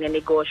 sa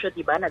pagnenegosyo,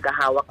 diba,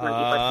 naghahawak ng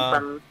iba't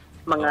ibang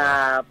mga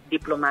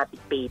diplomatic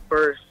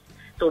papers.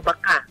 So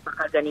baka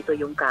ganito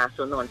yung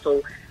kaso noon.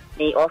 So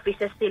may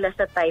offices sila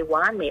sa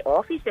Taiwan, may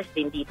offices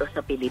din dito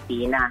sa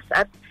Pilipinas.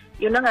 At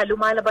yun na nga,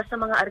 lumalabas sa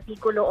mga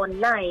artikulo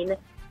online,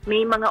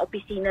 may mga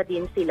opisina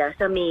din sila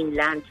sa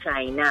mainland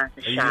China, sa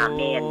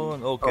Xiamen.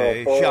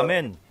 Okay, Opo.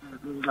 Xiamen.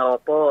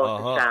 Opo,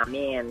 sa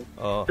Xiamen.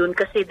 Doon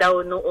kasi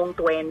daw noong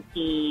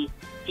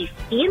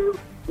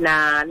 2015,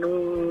 na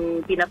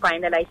nung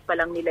pina-finalize pa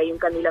lang nila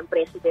yung kanilang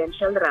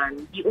presidential run,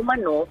 di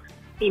umano,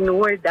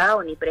 tinur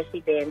daw ni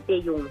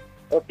Presidente yung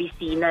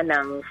opisina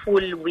ng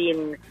Full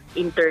Win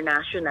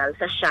International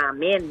sa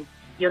Xiamen.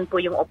 Yun po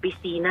yung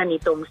opisina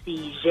nitong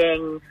si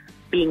Zheng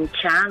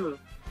Bingchang.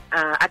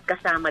 At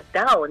kasama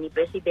daw ni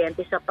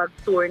Presidente sa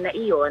pag-tour na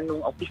iyon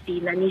nung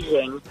opisina ni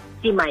Zheng,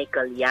 si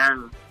Michael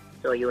Yang.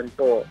 So yun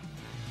po.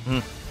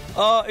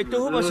 Ito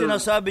ho ba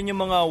sinasabi niyo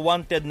mga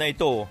wanted na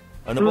ito?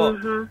 Ano po?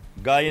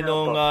 Gaya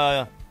nung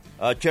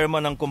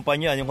chairman ng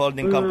kumpanya, yung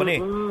holding company,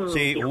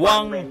 si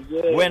Wang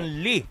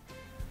Wenli.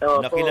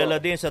 Nakilala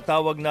din sa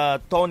tawag na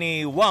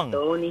Tony Wang.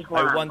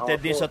 Ay wanted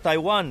din sa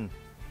Taiwan.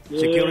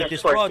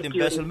 Securities fraud,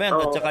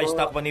 embezzlement, at saka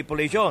stock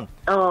manipulation.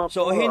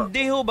 So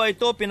hindi ho ba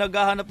ito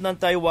pinaghahanap ng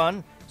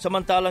Taiwan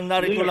samantalang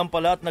narito lang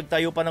pala at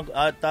nagtayo pa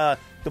at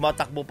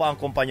tumatakbo pa ang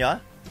kumpanya?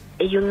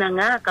 Yun na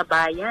nga,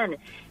 kabayan.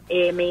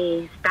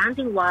 May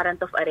standing warrant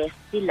of arrest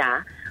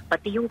sila,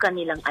 pati yung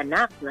kanilang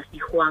anak na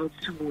si Huang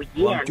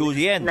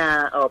Zuyen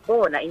na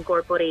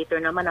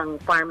incorporator naman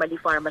ng Farmally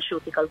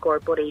Pharmaceutical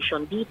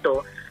Corporation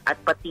dito at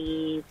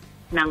pati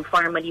ng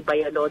Farmally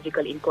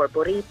Biological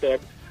Incorporated.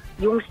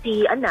 Yung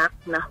si anak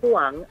na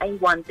Huang ay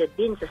wanted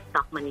din sa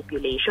stock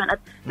manipulation at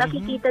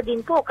nakikita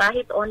din po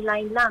kahit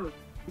online lang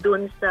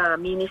doon sa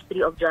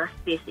Ministry of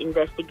Justice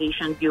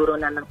Investigation Bureau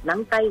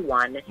ng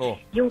Taiwan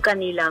yung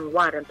kanilang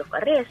warrant of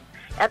arrest.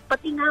 At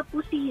pati nga po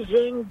si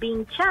Zheng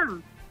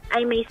Bingchang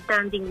ay may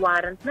standing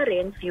warrant na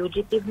rin,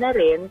 fugitive na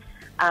rin.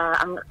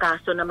 Ang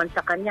kaso naman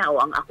sa kanya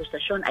o ang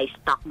akusasyon ay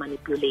stock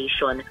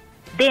manipulation.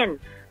 Then,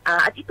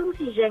 at itong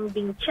si Zheng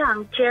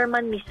Bingchang,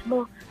 chairman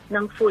mismo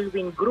ng Full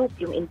Win Group,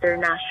 yung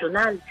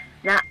international,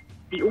 na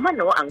di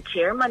umano ang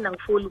chairman ng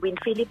Full Win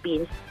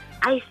Philippines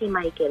ay si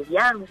Michael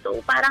Yang.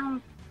 So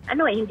parang,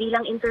 hindi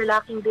lang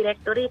interlocking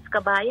directorates,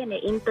 kabayan,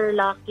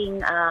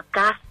 interlocking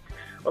cast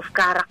of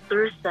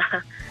characters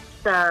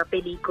sa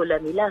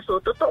pelikula nila. So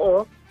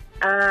totoo,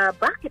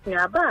 bakit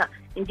nga ba?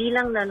 Hindi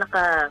lang na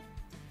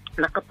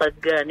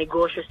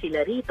nakapag-negosyo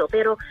sila rito.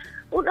 Pero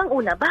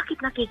unang-una, bakit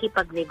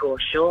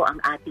nakikipagnegosyo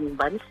ang ating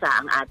bansa,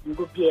 ang ating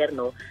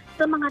gobyerno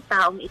sa mga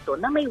taong ito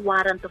na may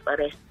warrant of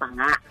arrest pa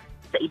nga?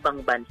 sa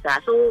ibang bansa.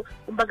 So,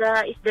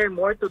 kumbaga, is there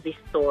more to this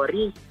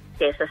story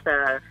kesa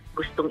sa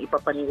gustong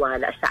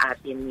ipapaniwala sa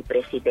atin ni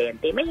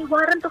Presidente? May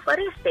warrant of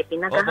arrest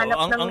pinaghahanap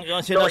ng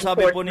ang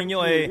sinasabi po ninyo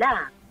ay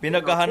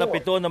pinaghahanap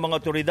ito ng mga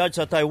otoridad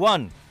sa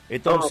Taiwan.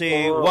 Itong si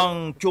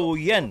Wang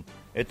Chuyen.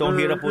 Itong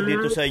hirap po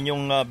dito sa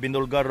inyong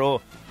binulgar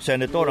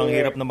Senator. Ang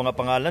hirap ng mga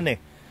pangalan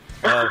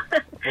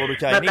puro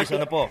Chinese.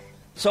 Ano po?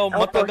 So,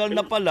 matagal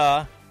na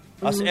pala,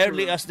 as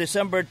early as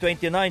December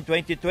 29,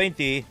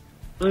 2020,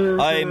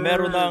 ay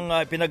meron ng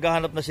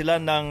pinaghahanap na sila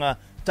ng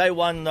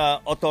Taiwan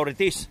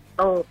authorities.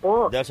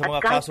 Opo. Dahil sa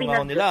mga kaso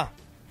nga nila.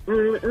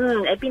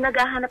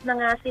 Pinaghahanap na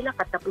nga sila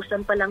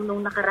katapusan pa lang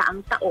nung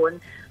nakaraang taon.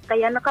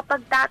 Kaya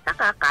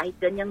nakapagtataka kahit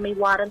ganyang may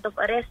warrant of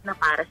arrest na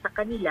para sa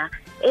kanila,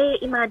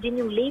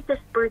 imagine yung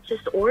latest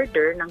purchase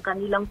order ng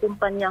kanilang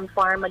kumpanyang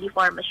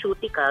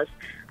Pharmaceuticals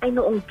ay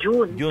noong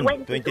June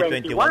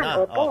 2021.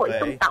 Opo,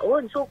 itong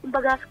taon. So,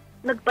 kumbaga,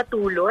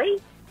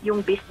 nagpatuloy yung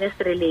business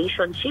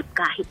relationship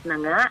kahit na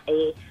nga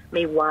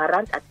may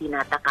warrant at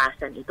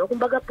tinatakasan ito.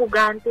 Kumbaga,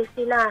 pugante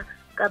sila,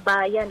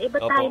 kabayan.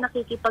 Ba't tayo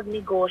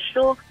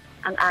nakikipagnegosyo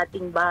ang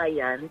ating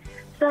bayan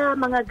sa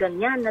mga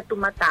ganyan na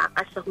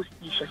tumatakas sa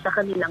hustisya sa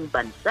kanilang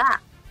bansa?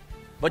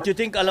 But you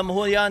think, alam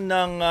mo yan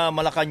ng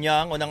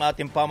Malacanang o ng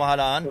ating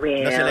pamahalaan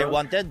na sila'y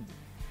wanted?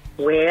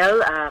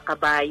 Well,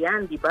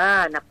 kabayan, di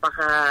ba,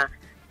 napaka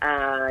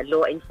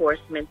law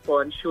enforcement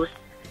conscious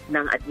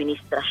ng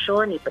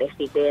administrasyon ni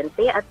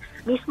Presidente at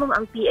mismong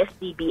ang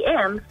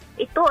PSDBM,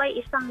 ito ay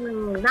isang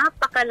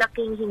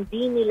napakalaking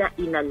hindi nila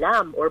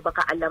inalam or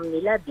baka alam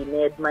nila,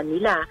 dinedma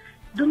nila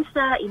dun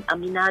sa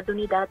inaminado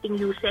ni dating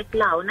Yusek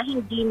Lao na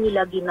hindi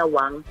nila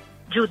ginawang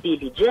due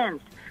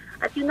diligence.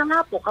 At yun na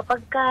nga po,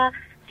 kapag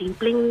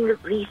simpleng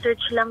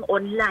research lang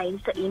online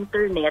sa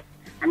internet,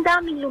 ang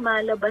daming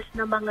lumalabas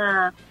na mga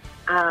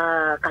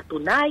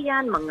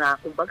katunayan,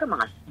 kumbaga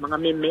mga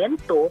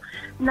memento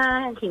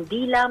na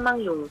hindi lamang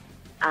yung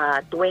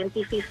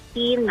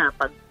 2015 na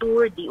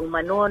pag-tour di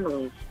umano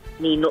nung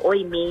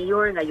Ninooy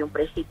Mayor, ngayong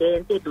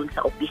Presidente, dun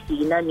sa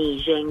opisina ni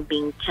Zheng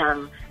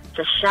Bingchang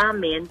sa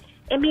Xiamen,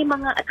 may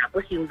mga,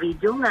 tapos yung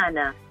video nga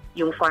na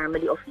yung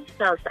family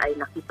officials ay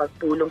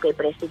nakipagpulong kay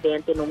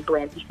Presidente noong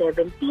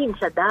 2017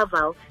 sa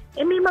Davao,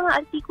 may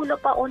mga artikulo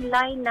pa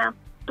online na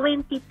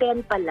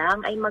 2010 pa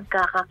lang ay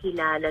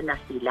magkakakilala na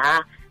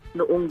sila.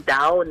 Noong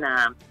daw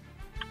na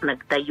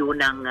nagtayo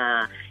ng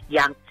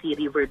Yangtze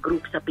River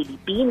Group sa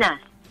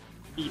Pilipinas,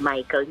 si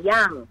Michael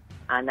Yang,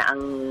 na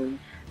ang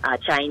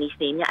Chinese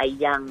name niya ay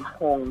Yang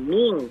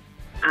Hongming.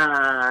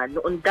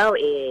 Noon daw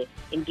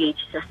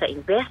engaged sa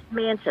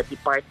investment, sa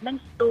department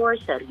store,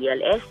 sa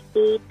real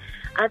estate.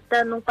 At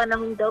nung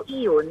panahon daw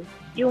iyon,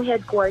 yung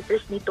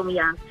headquarters nitong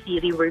Yangtze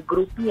River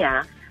Group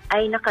niya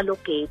ay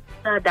nakalocate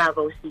sa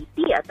Davao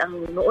City. At ang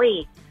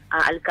nooy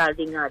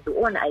alkalde nga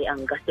doon ay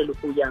ang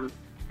kasalukuyang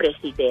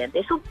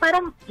Presidente. So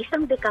parang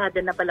isang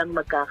dekada na palang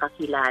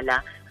magkakakilala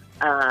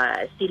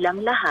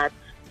silang lahat.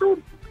 So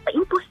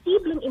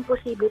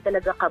imposible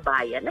talaga,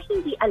 kabayan, na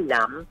hindi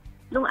alam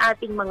ng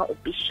ating mga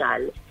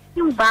opisyal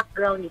yung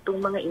background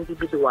nitong mga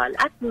individual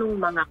at nung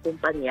mga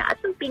kumpanya. At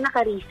yung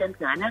pinaka-recent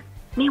nga na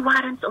may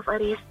warrants of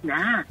arrest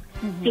na.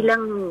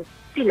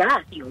 Sila,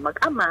 yung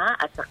mag-ama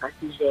at saka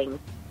si Zheng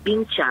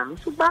Bingchang.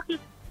 So bakit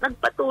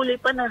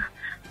nagpatuloy pa na,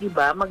 di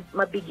ba,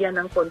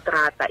 mabigyan ng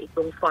kontrata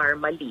itong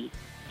Pharmally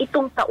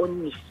itong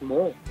taon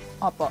mismo?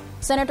 Opo.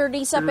 Senator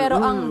Risa,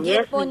 pero ang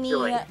gate po ni...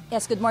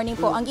 Yes, good morning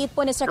po. Ang gate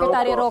po ni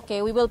Secretary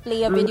Roque, we will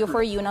play a video for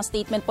you ng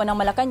statement po ng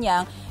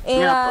Malacanang.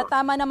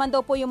 Tama naman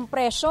daw po yung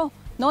presyo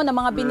ng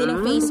mga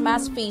biniling face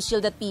mask, face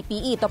shield at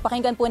PPE. Ito,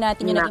 pakinggan po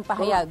natin yung naging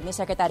pahayag ni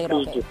Secretary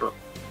Roque.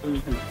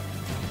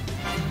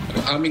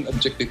 Ang aming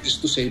objective is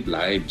to save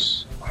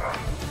lives,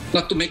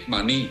 not to make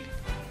money.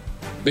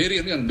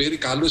 Very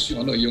callous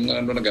yung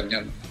na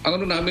ganyan.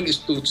 Ang namin is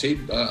to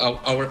save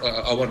our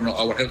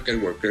healthcare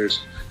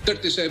workers.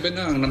 37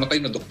 na ang namatay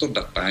na doktor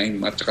that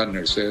time at saka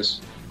nurses.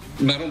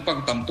 Meron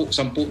pang 10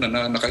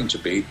 na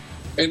naka-intubate.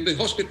 And the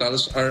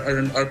hospitals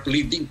are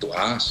pleading to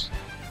us.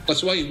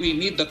 That's why we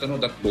need that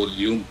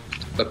volume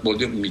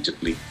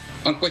immediately.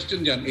 Ang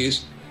question diyan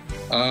is,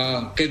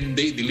 can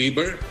they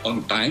deliver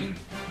on time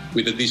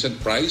with a decent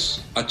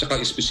price at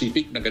saka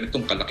specific na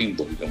ganitong kalaking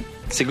volume?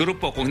 Siguro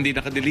po kung hindi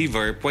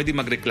naka-deliver, pwede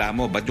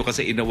magreklamo. Ba't nyo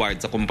kasi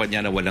inaward sa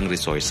kumpanya na walang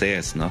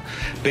resources, no?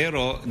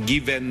 Pero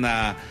given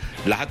na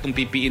lahat ng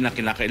PPE na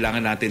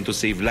kinakailangan natin to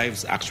save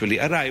lives actually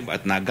arrive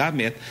at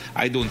nagamit,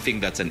 I don't think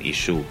that's an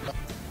issue.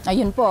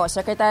 Ayun po,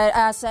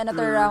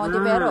 Senator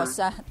Hontiveros.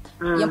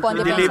 Yan po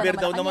ang depensa deliver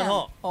daw naman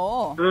ho.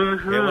 Oo.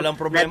 Walang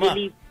problema.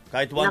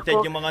 Kahit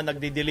wanted yung mga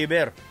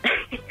nagdi-deliver.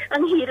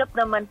 Ang hirap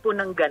naman po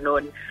ng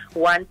ganon.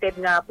 Wanted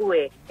nga po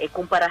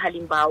kumpara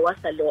halimbawa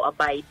sa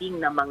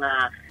law-abiding na mga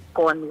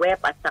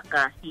CONWEP at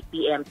saka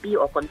CPMP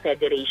o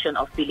Confederation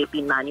of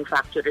Philippine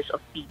Manufacturers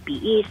of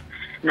PPEs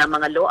na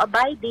mga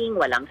law-abiding,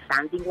 walang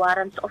standing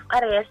warrants of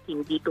arrest,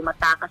 hindi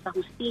tumatakas sa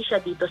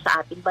hustisya dito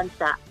sa ating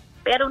bansa.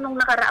 Pero nung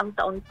nakaraang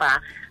taon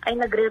pa ay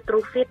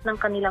nag-retrofit ng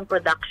kanilang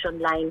production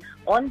line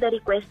on the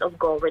request of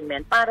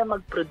government para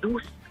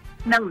mag-produce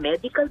ng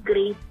medical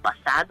grade,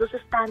 pasado sa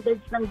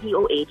standards ng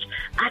DOH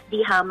at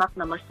di hamak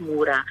na mas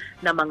mura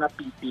na mga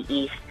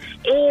PPEs.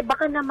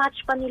 Baka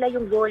na-match pa nila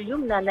yung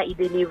volume na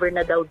i-deliver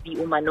na daw di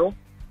umano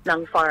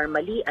ng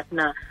Pharmally at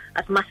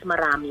mas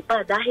marami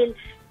pa. Dahil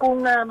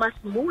kung mas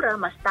mura,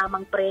 mas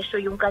tamang presyo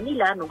yung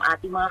kanila nung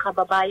ating mga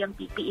kababayang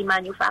PPE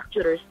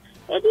manufacturers,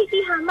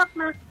 di hamak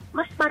na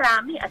mas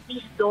marami, at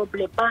least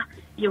doble pa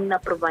yung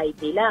na-provide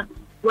nila.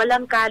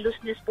 Walang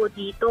callousness po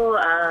dito,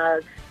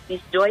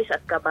 Miss Joyce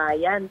at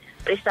kabayan.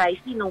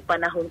 Precisely nung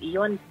panahong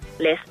iyon,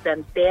 less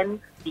than 10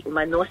 di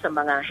umano sa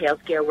mga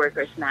healthcare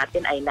workers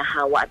natin ay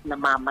nahawa at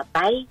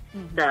namamatay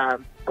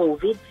sa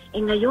COVID.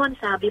 Ngayon,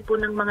 sabi po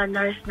ng mga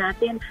nurse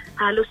natin,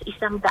 halos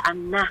 100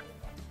 na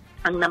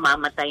ang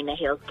namamatay na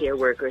healthcare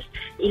workers.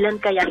 Ilan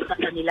kaya sa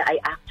kanila ay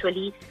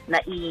actually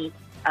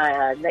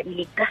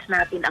nailigtas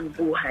natin ang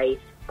buhay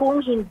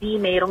kung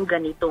hindi mayroong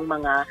ganitong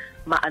mga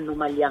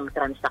maanumalyang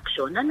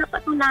transaksyon na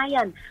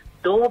napatunayan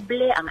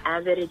doble ang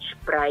average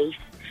price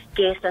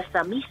kesa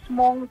sa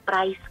mismong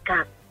price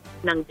cap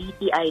ng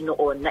DTI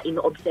noon na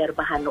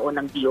inoobserbahan noon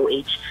ng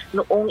DOH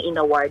noong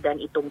inawardan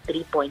itong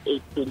 3.8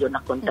 billion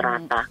na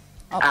kontrata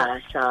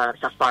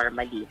sa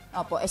Pharmally.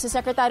 Opo. Si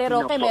Secretary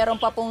Roque, meron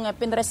pa pong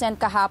pinresent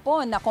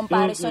kahapon na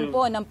comparison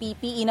po ng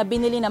PPE na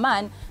binili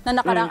naman na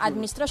nakarang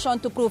administrasyon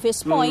to prove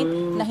his point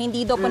na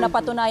hindi daw po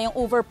napatunayang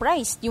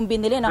overpriced yung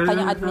binili ng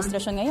kanyang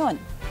administrasyon ngayon.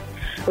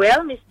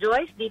 Well, Ms.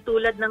 Joyce, di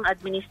tulad ng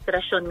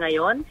administrasyon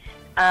ngayon,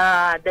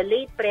 the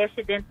late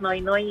President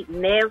Noynoy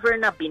never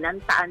na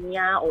binantaan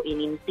niya o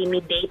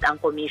in-intimidate ang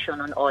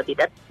Commission on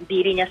Audit at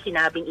hindi rin niya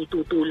sinabing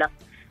itutulak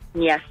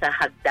niya sa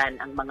hagdan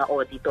ang mga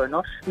auditor. No?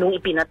 Nung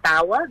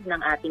ipinatawag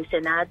ng ating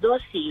Senado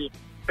si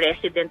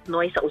President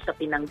Noy sa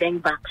usapin ng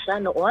Deng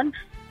Baksa noon,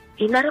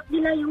 hinarap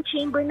nila yung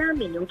chamber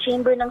namin, yung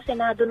chamber ng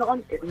Senado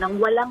noon, nang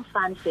walang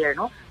fanfare.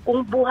 No?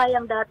 Kung buhay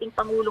ang dating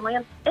Pangulo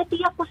ngayon,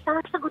 tiyak ko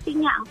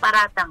sasagutin niya ang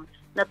paratang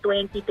na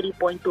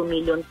 23.2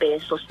 million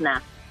pesos na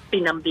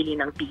pinambili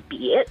ng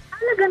PPE.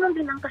 Sana ganun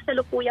din ang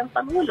kasalukuyang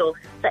Pangulo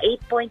sa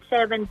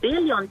 8.7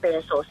 billion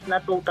pesos na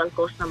total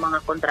cost ng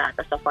mga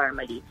kontrata sa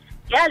Pharmally.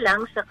 Kaya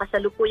lang, sa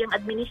kasalukuyang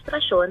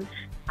administrasyon,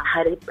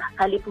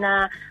 halip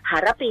na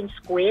harapin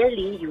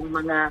squarely yung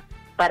mga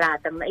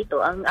paratang na ito,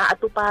 ang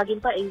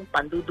aatupagin pa ay yung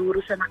panduduro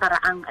sa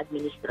nakaraang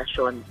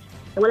administrasyon.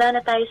 Wala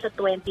na tayo sa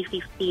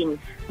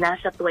 2015,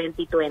 nasa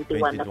 2021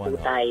 na po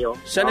tayo.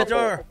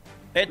 Senator,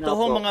 ito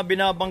ho mga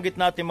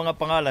binabanggit natin mga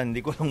pangalan,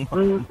 hindi ko lang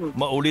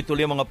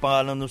maulit-ulit mga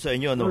pangalan nun sa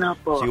inyo. No?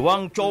 Si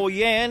Wang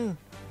Chou-yen,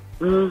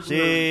 si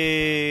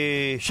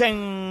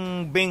Sheng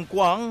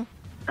Bingquang,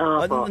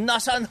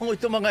 nasaan ho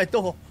ito mga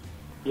ito?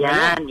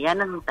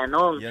 Yan ang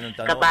tanong.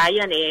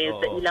 Kabayan,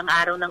 sa ilang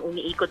araw nang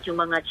umiikot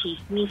yung mga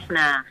chismis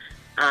na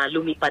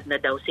lumipad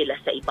na daw sila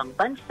sa ibang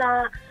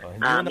bansa.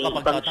 Hindi mo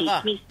ibang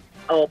chismis.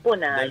 Opo,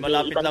 na dahil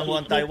malapit lang ho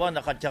ang Taiwan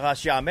at saka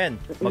Xiamen.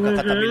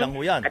 Magkakatabi lang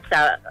ho yan. At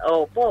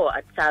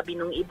sabi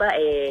nung iba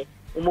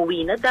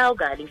umuwi na daw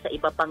galing sa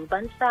iba pang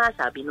bansa.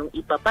 Sabi nung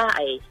iba pa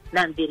ay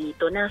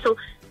nandirito na. So,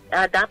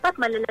 dapat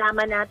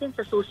malalaman natin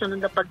sa susunod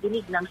na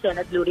pagdinig ng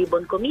Senate Blue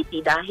Ribbon Committee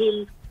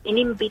dahil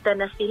inimbita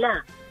na sila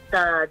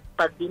sa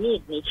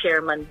pagdinig ni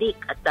Chairman Dick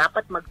at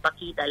dapat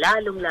magpakita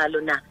lalong-lalo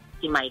na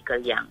si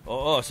Michael Yang.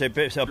 Oo,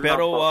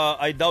 pero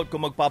I doubt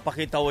kung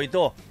magpapakita ho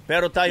ito.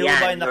 Pero tayo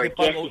ba ay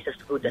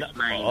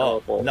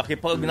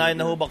nakipag-ugnayan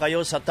na ho ba kayo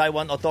sa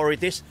Taiwan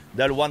authorities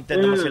dahil wanted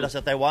naman sila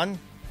sa Taiwan?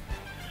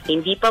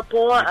 Hindi pa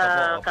po,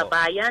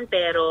 kabayan,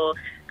 pero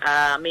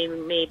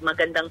may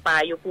magandang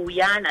payo po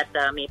yan at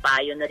may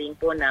payo na rin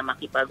po na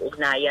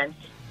makipag-ugnayan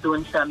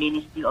doon sa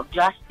Ministry of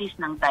Justice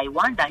ng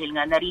Taiwan dahil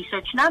nga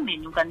na-research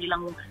namin yung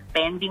kanilang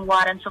pending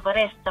warrants of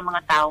arrest sa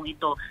mga taong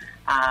ito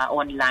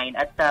online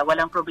at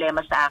walang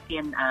problema sa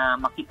akin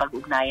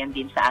makipag-ugnayan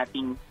din sa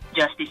ating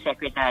Justice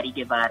Secretary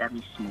Guevara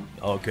mismo.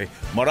 Okay.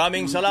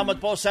 Maraming salamat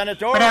po,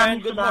 Senator.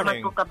 Maraming good salamat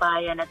morning. po,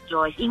 kabayan at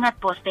Joyce. Ingat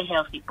po, stay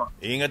healthy po.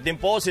 Ingat din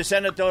po si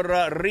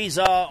Senator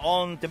Riza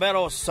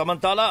Ontiveros.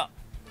 Samantala,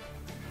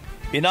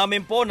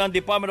 inamin po ng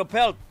Department of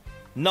Health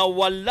na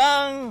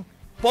walang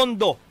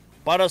pondo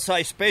para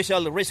sa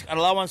Special Risk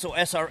Allowance o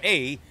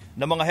SRA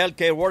ng mga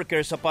healthcare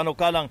workers sa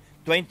panukalang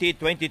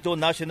 2022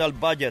 National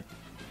Budget.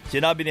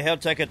 Sinabi ni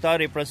Health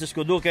Secretary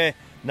Francisco Duque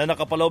na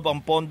nakapaloob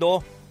ang pondo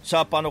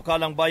sa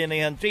panukalang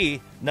Bayanihan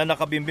 3 na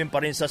nakabimbim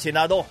pa rin sa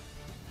Senado.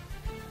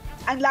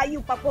 Ang layo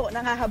pa po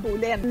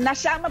nangahabulin.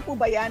 Nasama po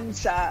ba yan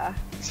sa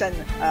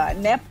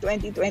NEP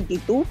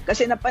 2022?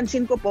 Kasi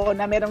napansin ko po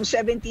na merong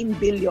 17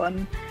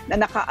 billion na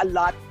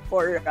naka-allot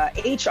for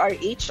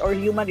HRH or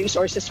Human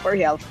Resources for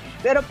Health.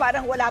 Pero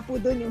parang wala po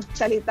dun yung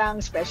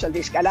salitang Special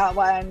Risk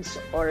Allowance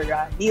or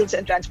Meals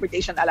and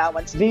Transportation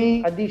Allowance.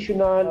 The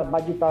additional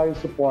budgetary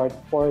support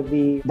for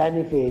the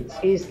benefits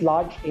is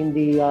lodged in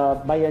the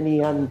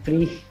Bayanihan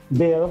 3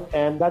 bill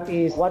and that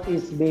is what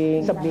is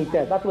being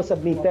submitted. That was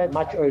submitted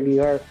much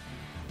earlier.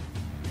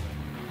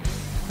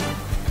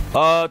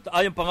 At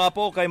ayon pa nga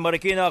po kay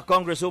Marikina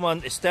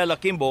Congresswoman Estela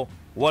Kimbo,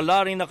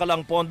 wala rin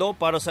nakalang pondo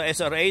para sa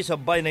SRA sa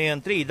Bayanihan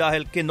 3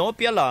 dahil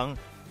kinopya lang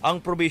ang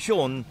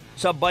probisyon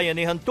sa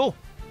Bayanihan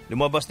 2.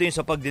 Lumabas din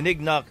sa pagdinig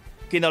na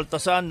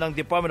kinaltasan ng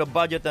Department of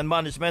Budget and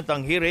Management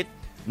ang hirit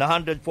na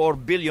 104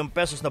 billion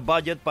pesos na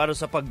budget para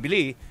sa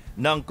pagbili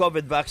ng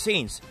COVID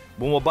vaccines.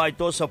 Bumaba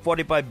ito sa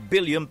 45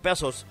 billion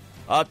pesos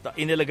at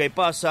inilagay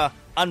pa sa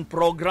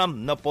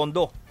unprogram na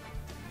pondo.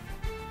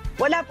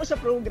 Wala po sa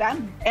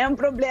program. Ang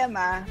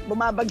problema,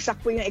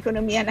 bumabagsak po yung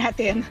ekonomiya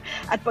natin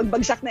at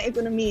pagbagsak ng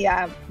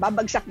ekonomiya,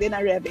 babagsak din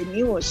ang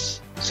revenues.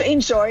 So in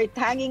short,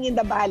 hanging in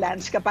the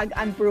balance kapag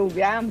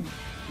unprogrammed.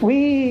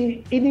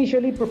 We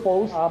initially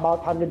proposed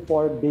about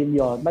 104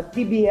 billion, but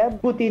DBM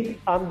put it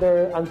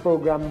under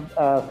unprogrammed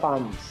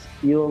funds,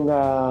 yung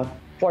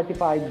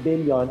 45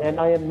 billion, and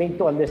I am made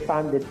to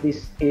understand that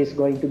this is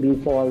going to be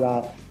for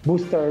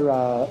booster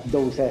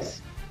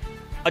doses.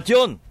 At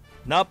yun,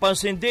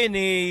 napansin din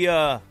ni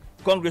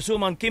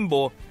Congresswoman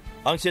Kimbo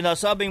ang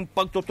sinasabing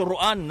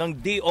pagtuturuan ng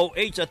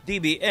DOH at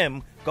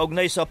DBM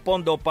kaugnay sa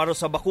pondo para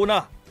sa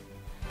bakuna.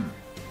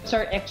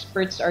 Our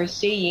experts are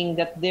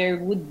saying that there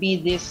would be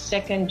this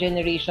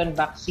second-generation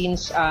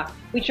vaccines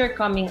which are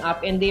coming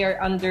up and they are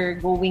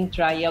undergoing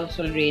trials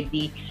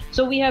already.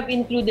 So we have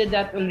included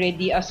that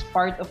already as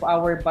part of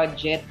our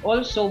budget.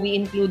 Also, we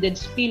included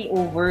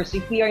spillovers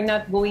if we are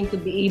not going to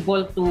be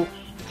able to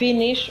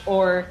finish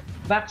or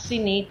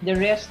vaccinate the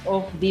rest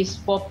of this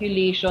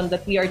population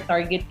that we are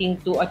targeting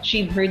to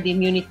achieve herd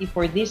immunity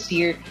for this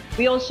year.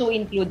 We also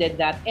included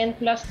that. And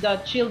plus the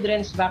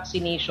children's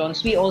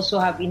vaccinations, we also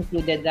have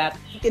included that.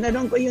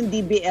 Tinanong ko yung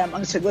DBM,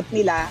 ang sagot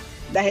nila,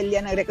 dahil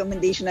yan ang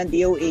recommendation ng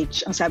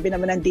DOH. Ang sabi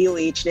naman ng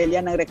DOH, dahil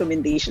yan ang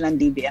recommendation ng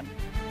DBM.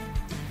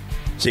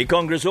 Si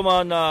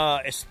Congresswoman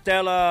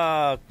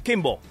Estela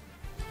Kimbo.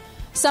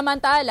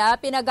 Samantala,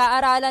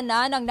 pinag-aaralan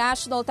na ng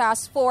National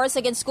Task Force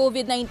Against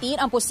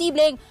COVID-19 ang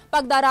posibleng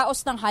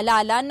pagdaraos ng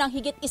halalan ng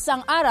higit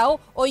isang araw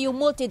o yung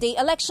multi-day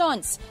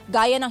elections.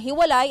 Gaya ng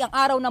hiwalay ang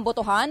araw ng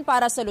botohan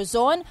para sa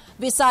Luzon,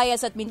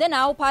 Visayas at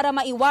Mindanao para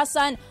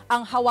maiwasan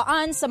ang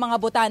hawaan sa mga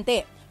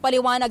botante.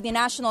 Paliwanag ni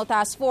National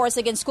Task Force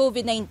Against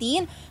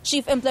COVID-19,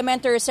 Chief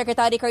Implementer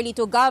Secretary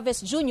Carlito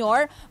Galvez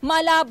Jr.,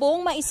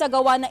 malabong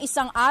maisagawa na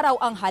isang araw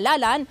ang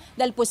halalan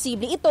dahil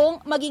posible itong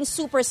maging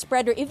super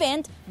spreader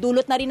event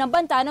dulot na rin ang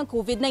banta ng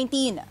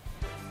COVID-19.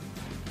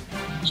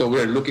 So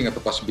we're looking at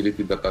the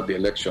possibility that the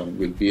election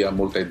will be a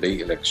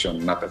multi-day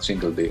election, not a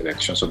single-day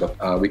election, so that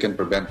we can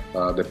prevent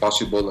the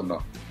possible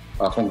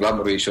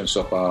conglomerations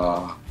of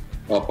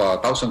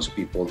thousands of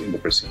people in the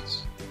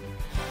precincts.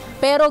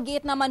 Pero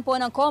git naman po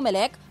ng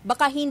COMELEC,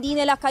 baka hindi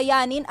nila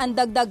kayanin ang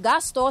dagdag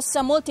gastos sa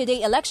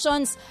multi-day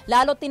elections,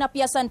 lalo't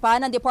tinapyasan pa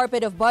ng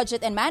Department of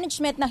Budget and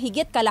Management na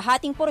higit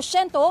kalahating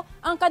porsyento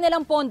ang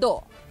kanilang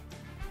pondo.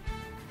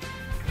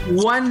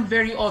 One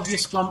very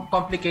obvious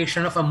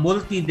complication of a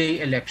multi-day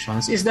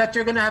elections is that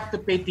you're gonna have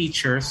to pay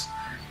teachers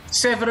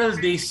several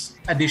days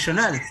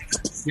additional.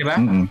 Di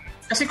ba?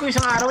 Mm-hmm. Kasi kung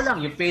isang araw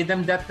lang, you pay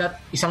them that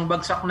isang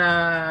bagsak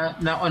na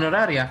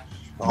honoraria.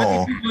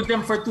 But if you do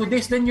them for 2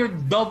 days, then you're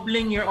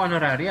doubling your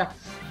honoraria.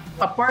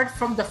 Apart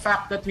from the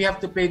fact that we have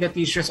to pay the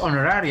teachers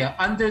honoraria,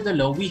 under the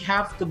law, we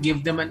have to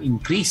give them an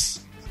increase.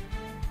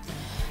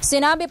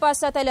 Sinabi pa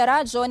sa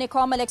teleradyo ni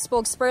COMELEC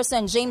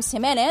spokesperson James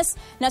Jimenez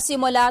na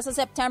simula sa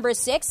September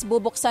 6,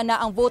 bubuksan na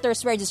ang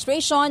voters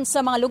registration sa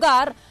mga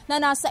lugar na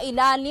nasa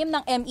ilalim ng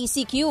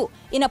MECQ.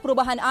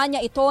 Inaprubahan niya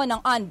ito ng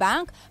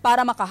unbank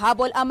para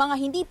makahabol ang mga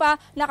hindi pa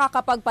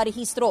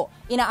nakakapagparehistro.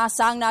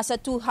 Inaasang nasa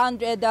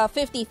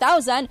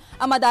 250,000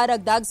 ang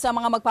madaragdag sa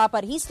mga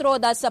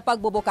magpaparehistro dahil sa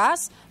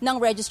pagbubukas ng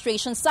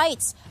registration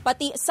sites.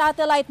 Pati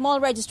satellite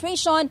mall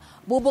registration,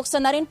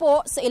 bubuksan na rin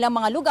po sa ilang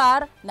mga lugar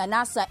na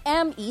nasa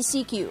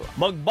MECQ.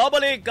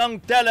 Magbabalik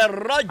ang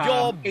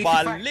Teleradyo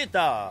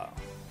Balita.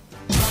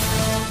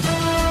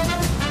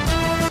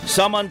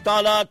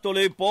 Samantala,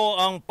 tuloy po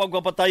ang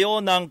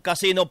pagpapatayo ng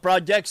casino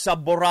project sa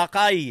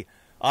Boracay.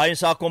 Ayon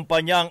sa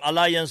kumpanyang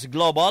Alliance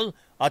Global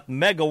at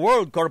Mega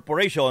World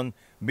Corporation,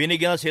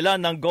 binigyan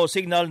sila ng go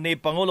signal ni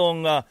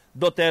Pangulong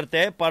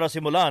Duterte para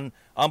simulan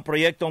ang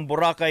proyektong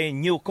Boracay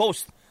New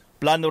Coast.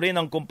 Plano rin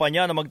ng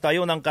kumpanya na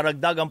magtayo ng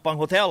karagdagang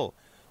pang-hotel.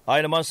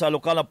 Ayon naman sa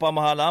lokal na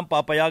pamahalaan,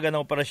 papayagan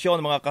ng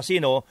operasyon ng mga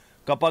kasino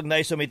kapag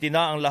naisumiti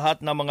na ang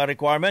lahat ng mga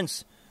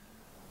requirements.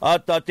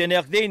 At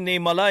tiniyak din ni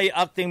Malay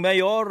Acting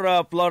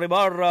Mayor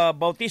Floribar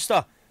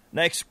Bautista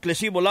na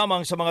eksklusibo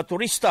lamang sa mga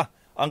turista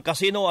ang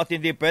kasino at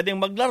hindi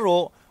pwedeng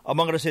maglaro ang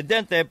mga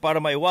residente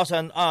para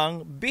maiwasan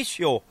ang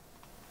bisyo.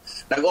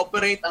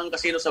 Nag-operate ang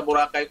kasino sa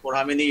Boracay for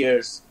how many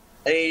years?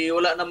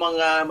 Wala namang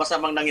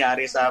masamang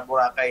nangyari sa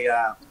Boracay,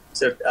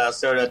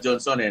 Sir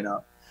Johnson. No?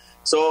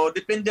 So,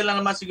 depende lang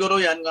naman siguro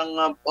yan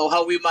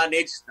how we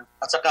manage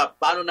at saka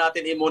paano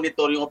natin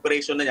i-monitor yung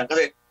operation na yan.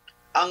 Kasi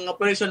ang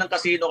operation ng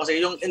casino,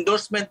 kasi yung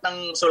endorsement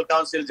ng Seoul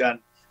Council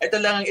dyan, ay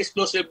talagang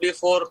exclusively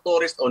for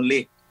tourist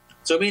only.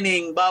 So,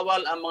 meaning,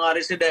 bawal ang mga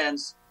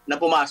residents na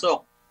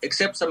pumasok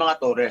except sa mga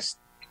tourist.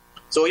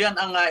 So, yan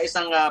ang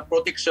isang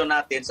protection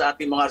natin sa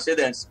ating mga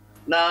residents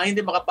na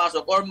hindi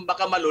makapasok or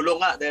baka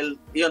malulong nga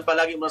dahil yun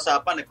palagi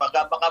masapan,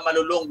 baka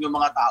malulong yung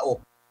mga tao.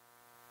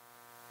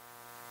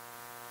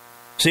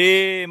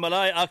 Si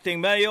Malay Acting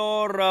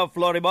Mayor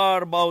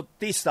Floribar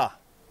Bautista.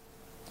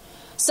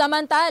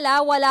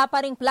 Samantala, wala pa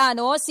ring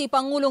plano si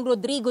Pangulong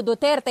Rodrigo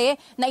Duterte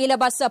na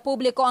ilabas sa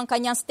publiko ang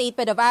kanyang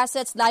Statement of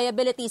Assets,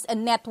 Liabilities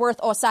and Net Worth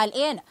o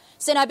SALN.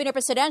 Sinabi ni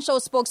Presidential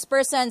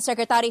Spokesperson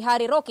Secretary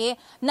Harry Roque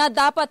na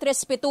dapat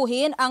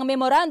respetuhin ang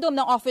memorandum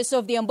ng Office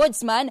of the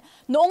Ombudsman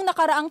noong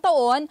nakaraang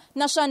taon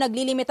na siya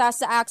naglilimita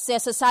sa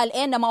access sa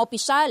SALN ng mga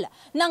opisyal.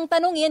 Nang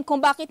tanungin kung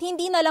bakit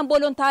hindi na lang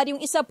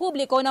voluntaryong isa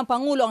publiko ng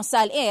Pangulo ang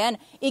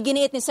SALN,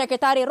 iginiit ni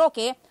Secretary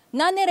Roque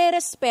na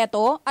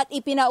nirerespeto at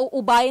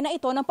ipinauubay na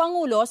ito ng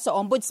Pangulo sa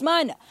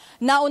Ombudsman.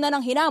 Nauna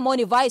nang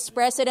hinamon ni Vice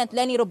President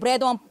Leni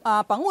Robredo ang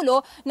Pangulo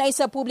na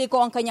isa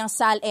publiko ang kanyang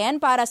SALN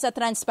para sa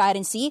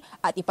transparency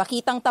at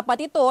ipakitang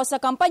tapat ito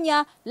sa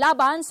kampanya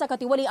laban sa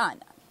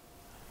katiwalian.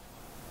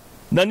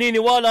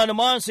 Naniniwala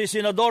naman si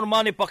Senador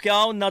Manny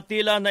Pacquiao na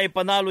tila na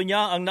ipanalo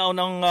niya ang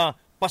naunang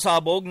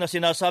pasabog na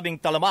sinasabing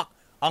talamak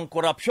ang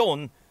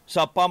korupsyon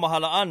sa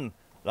pamahalaan,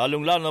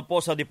 lalong-lalo na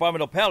po sa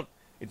Department of Health.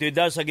 Ito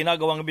dahil sa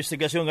ginagawang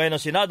investigasyon ngayon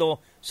ng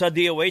Senado sa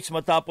DOH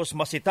matapos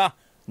masita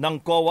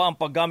ng COA ang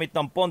paggamit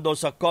ng pondo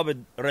sa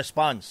COVID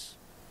response.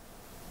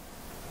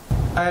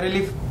 I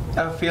really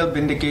feel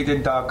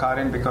vindicated,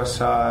 Karen,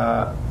 because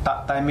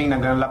timing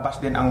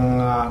naglalabas din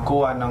ang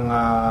COA ng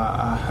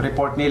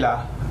report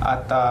nila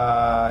at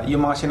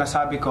yung mga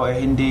sinasabi ko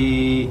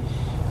hindi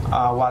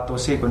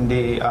watusi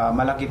kundi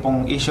malaki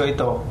pong issue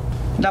ito.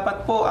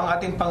 Dapat po ang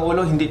ating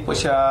Pangulo hindi po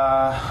siya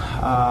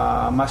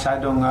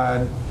masyadong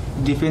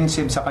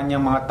defensive sa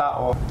kanyang mga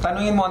tao.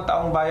 Tanungin mo ang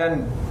taong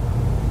bayan,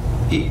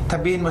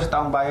 tabihin mo sa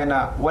taong bayan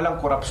na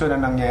walang korupsyon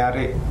na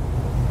nangyayari.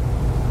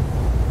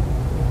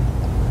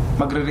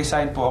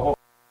 Magre-resign po ako.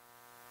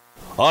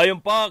 Ayon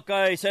pa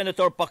kay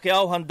Senator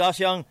Pacquiao, handa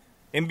siyang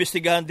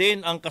imbestigahan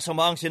din ang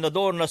kasamaang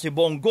senador na si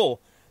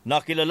Bongo na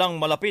kilalang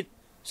malapit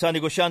sa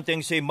negosyanteng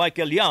si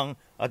Michael Yang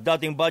at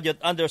dating Budget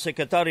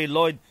Undersecretary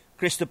Lloyd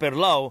Christopher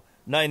Lau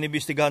na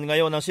inimbestigahan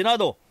ngayon ng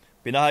Senado.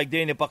 Pinahayag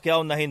din ni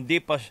Pacquiao na hindi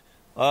pa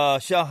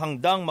siya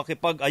hangdang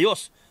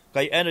makipag-ayos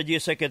kay Energy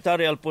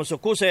Secretary Alfonso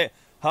Cuse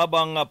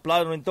habang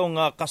plano nitong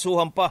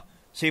kasuhan pa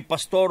si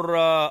Pastor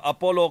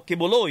Apollo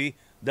Kibuloy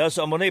dahil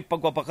sa umunay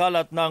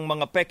pagpapakalat ng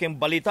mga peking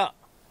balita.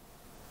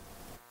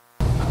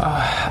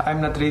 I'm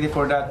not ready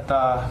for that,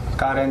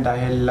 Karen,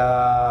 dahil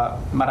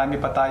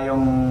marami pa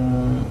tayong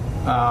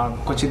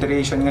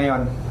consideration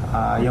ngayon.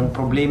 Yung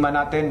problema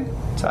natin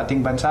sa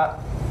ating bansa,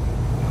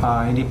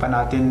 hindi pa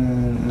natin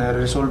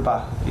na-resolve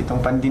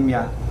itong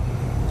pandemya.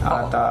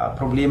 At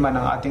problema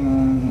ng ating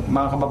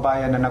mga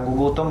kababayan na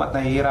nagugutom at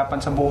nahihirapan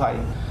sa buhay.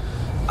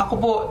 Ako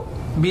po,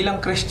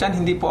 bilang Christian,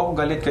 hindi po ako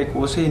galit kay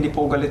Kusi, hindi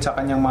po galit sa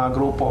kanyang mga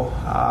grupo.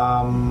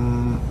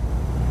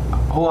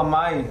 Who am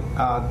I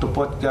to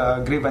put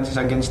grievances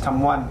against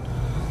someone?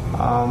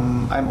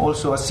 I'm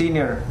also a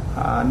sinner,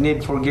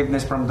 need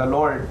forgiveness from the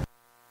Lord.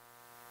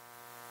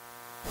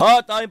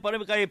 At ayon pa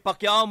rin kay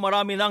Pacquiao,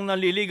 marami nang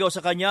nanliligaw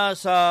sa kanya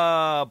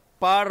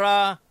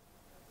para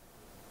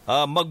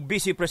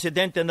mag-vice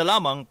presidente na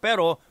lamang,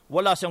 pero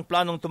wala siyang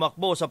planong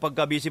tumakbo sa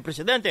pagka-vice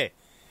presidente.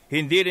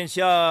 Hindi rin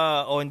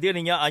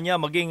niya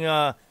maging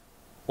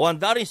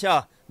handa rin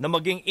siya na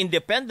maging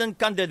independent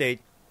candidate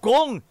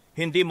kung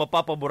hindi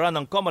mapapaboran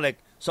ng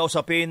COMELEC sa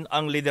usapin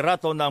ang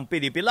liderato ng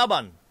PDP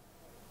laban.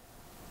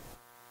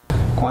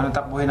 Kung anong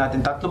takbuhin natin,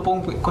 3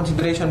 pong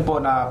consideration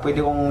po na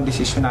pwede kong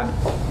desisyonan.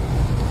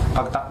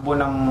 Pagtakbo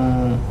ng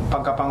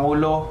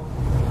pagkapangulo,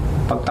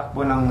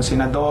 pagtakbo ng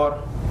senador,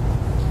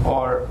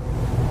 or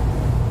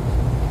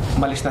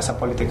malis na sa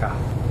politika.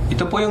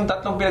 Ito po yung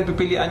 3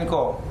 pinagpipilian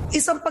ko.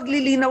 Isang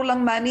paglilinaw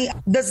lang, Manny,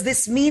 does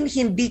this mean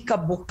hindi ka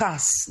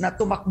bukas na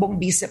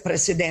tumakbong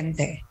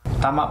vice-presidente?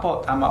 Tama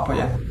po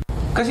yan.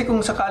 Kasi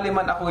kung sakali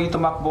man ako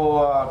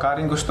tumakbo,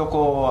 Karen, gusto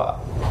ko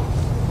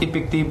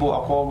epektibo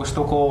ako,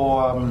 gusto ko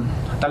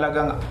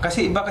talagang,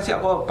 kasi iba kasi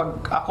ako,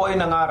 pag ako ay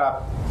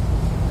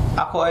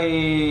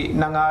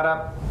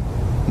nangarap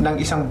ng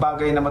isang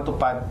bagay na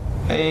matupad,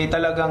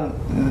 talagang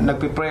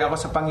nagpipray ako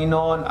sa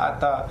Panginoon at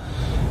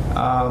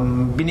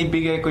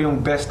binibigay ko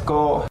yung best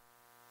ko.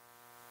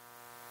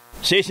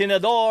 Si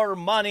Senador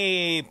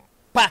Manny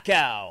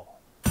Pacquiao.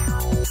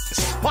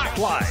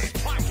 Spotlight.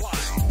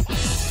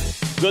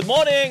 Good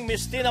morning,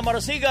 Miss Tina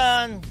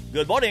Marasigan.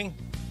 Good morning.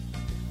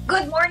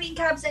 Good morning,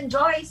 Cabs and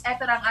Joyce.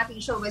 Ito na ang ating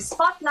show with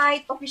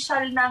Spotlight.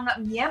 Opisyal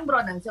ng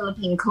miyembro ng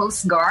Philippine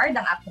Coast Guard,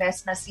 ang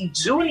aktres na si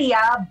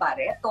Julia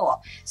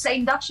Barreto. Sa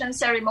induction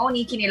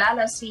ceremony,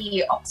 kinilala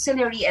si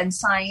Auxiliary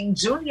Ensign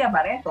Julia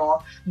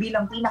Barreto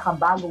bilang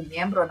pinakabagong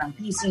miyembro ng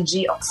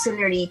PCG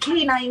Auxiliary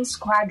K9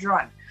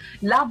 Squadron.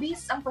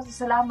 Labis ang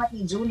pasasalamat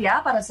ni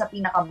Julia para sa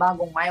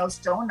pinakabagong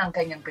milestone ng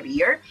kanyang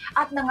career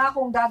at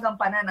nangakong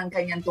gagampanan ng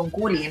kanyang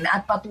tungkulin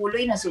at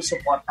patuloy na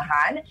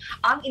susuportahan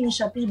ang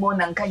inisyatibo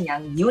ng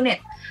kanyang unit.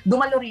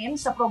 Dumalo rin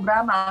sa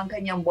programa ang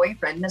kanyang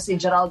boyfriend na si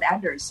Gerald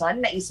Anderson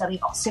na isa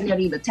ring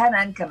Auxiliary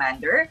Lieutenant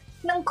Commander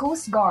ng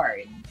Coast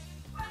Guard.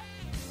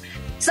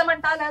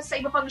 Samantala,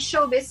 sa iba pang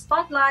showbiz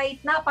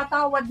spotlight,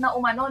 napatawad na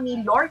umano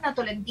ni Lorna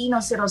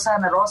Tolentino si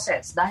Rosana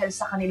Roses dahil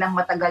sa kanilang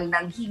matagal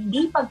nang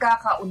hindi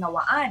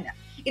pagkakaunawaan.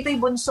 Ito'y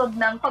bunsod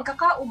ng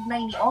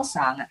pagkakaugnay ni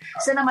Osang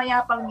sa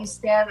namayapang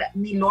mister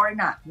ni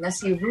Lorna na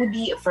si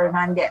Rudy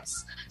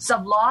Fernandez. Sa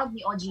vlog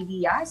ni OG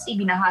Diaz,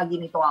 ibinahagi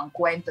nito ang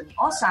kwento ni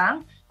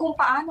Osang kung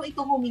paano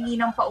ito humingi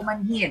ng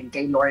paumanhin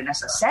kay Lorna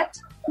sa set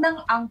ng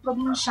Ang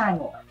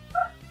Probinsyano.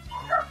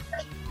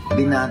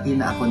 Binati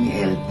na ako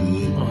ni LT.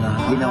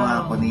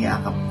 Ginawa ko,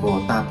 niyakap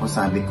ko. Tapos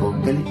sabi ko,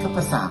 galit ka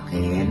pa sa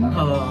akin?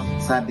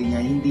 Sabi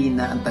niya, hindi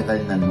na, ang tagal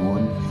na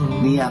nun.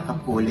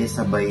 Niyakap ko ulit,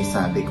 sabay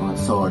sabi ko,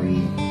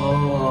 sorry.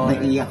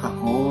 Naiyak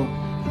ako.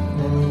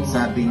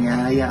 Sabi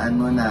niya,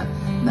 hayaan mo na,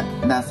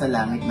 nasa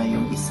langit na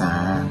yung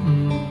isa.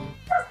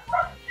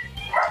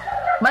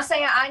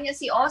 Masayaan niya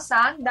si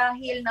Osang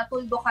dahil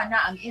natuldukan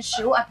na ang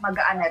issue at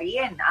magaan na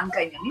rin ang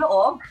kanyang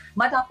loob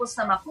matapos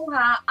na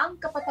makuha ang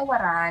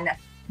kapatawaran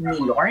ni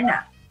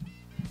Lorna.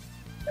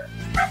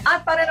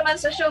 At para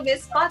naman sa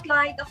Showbiz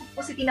Spotlight, ako po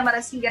si Tina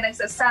Marasiga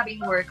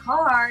nagsasabing work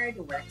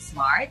hard, work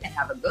smart, and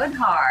have a good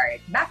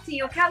heart. Back to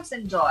you, Cabs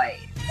and Joy.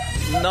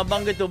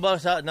 Nabanggit mo ba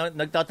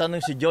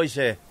nagtatanong si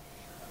Joyce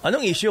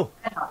anong issue?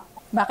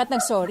 Bakit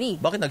nag-sorry?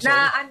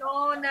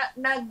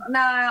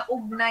 Na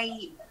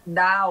ugnay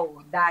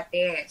daw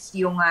dati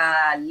yung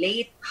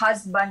late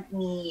husband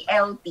ni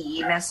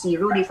LT na si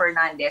Rudy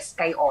Fernandez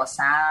kay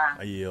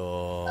Osang.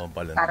 Ayun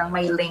pala. Parang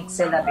may link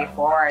sila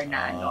before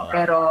na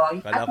pero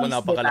kala ko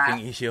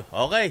napakalaking issue.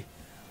 Okay.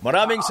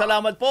 Maraming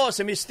salamat po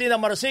si Miss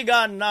Tina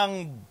Marasigan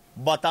ng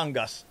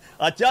Batangas.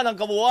 At yan ang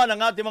kabuuan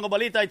ng ating mga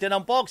balita ay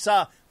tinampok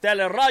sa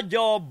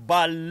Teleradyo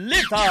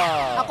Balita.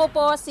 Ako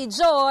po si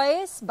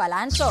Joyce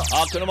Balancho.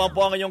 Ako naman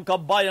po ang inyong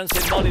kabayan si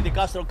Molly Di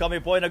Castro. Kami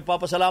po ay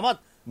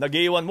nagpapasalamat.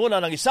 Nag-iwan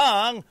muna ng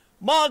isang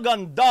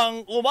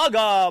magandang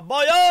umaga,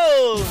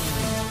 bayan!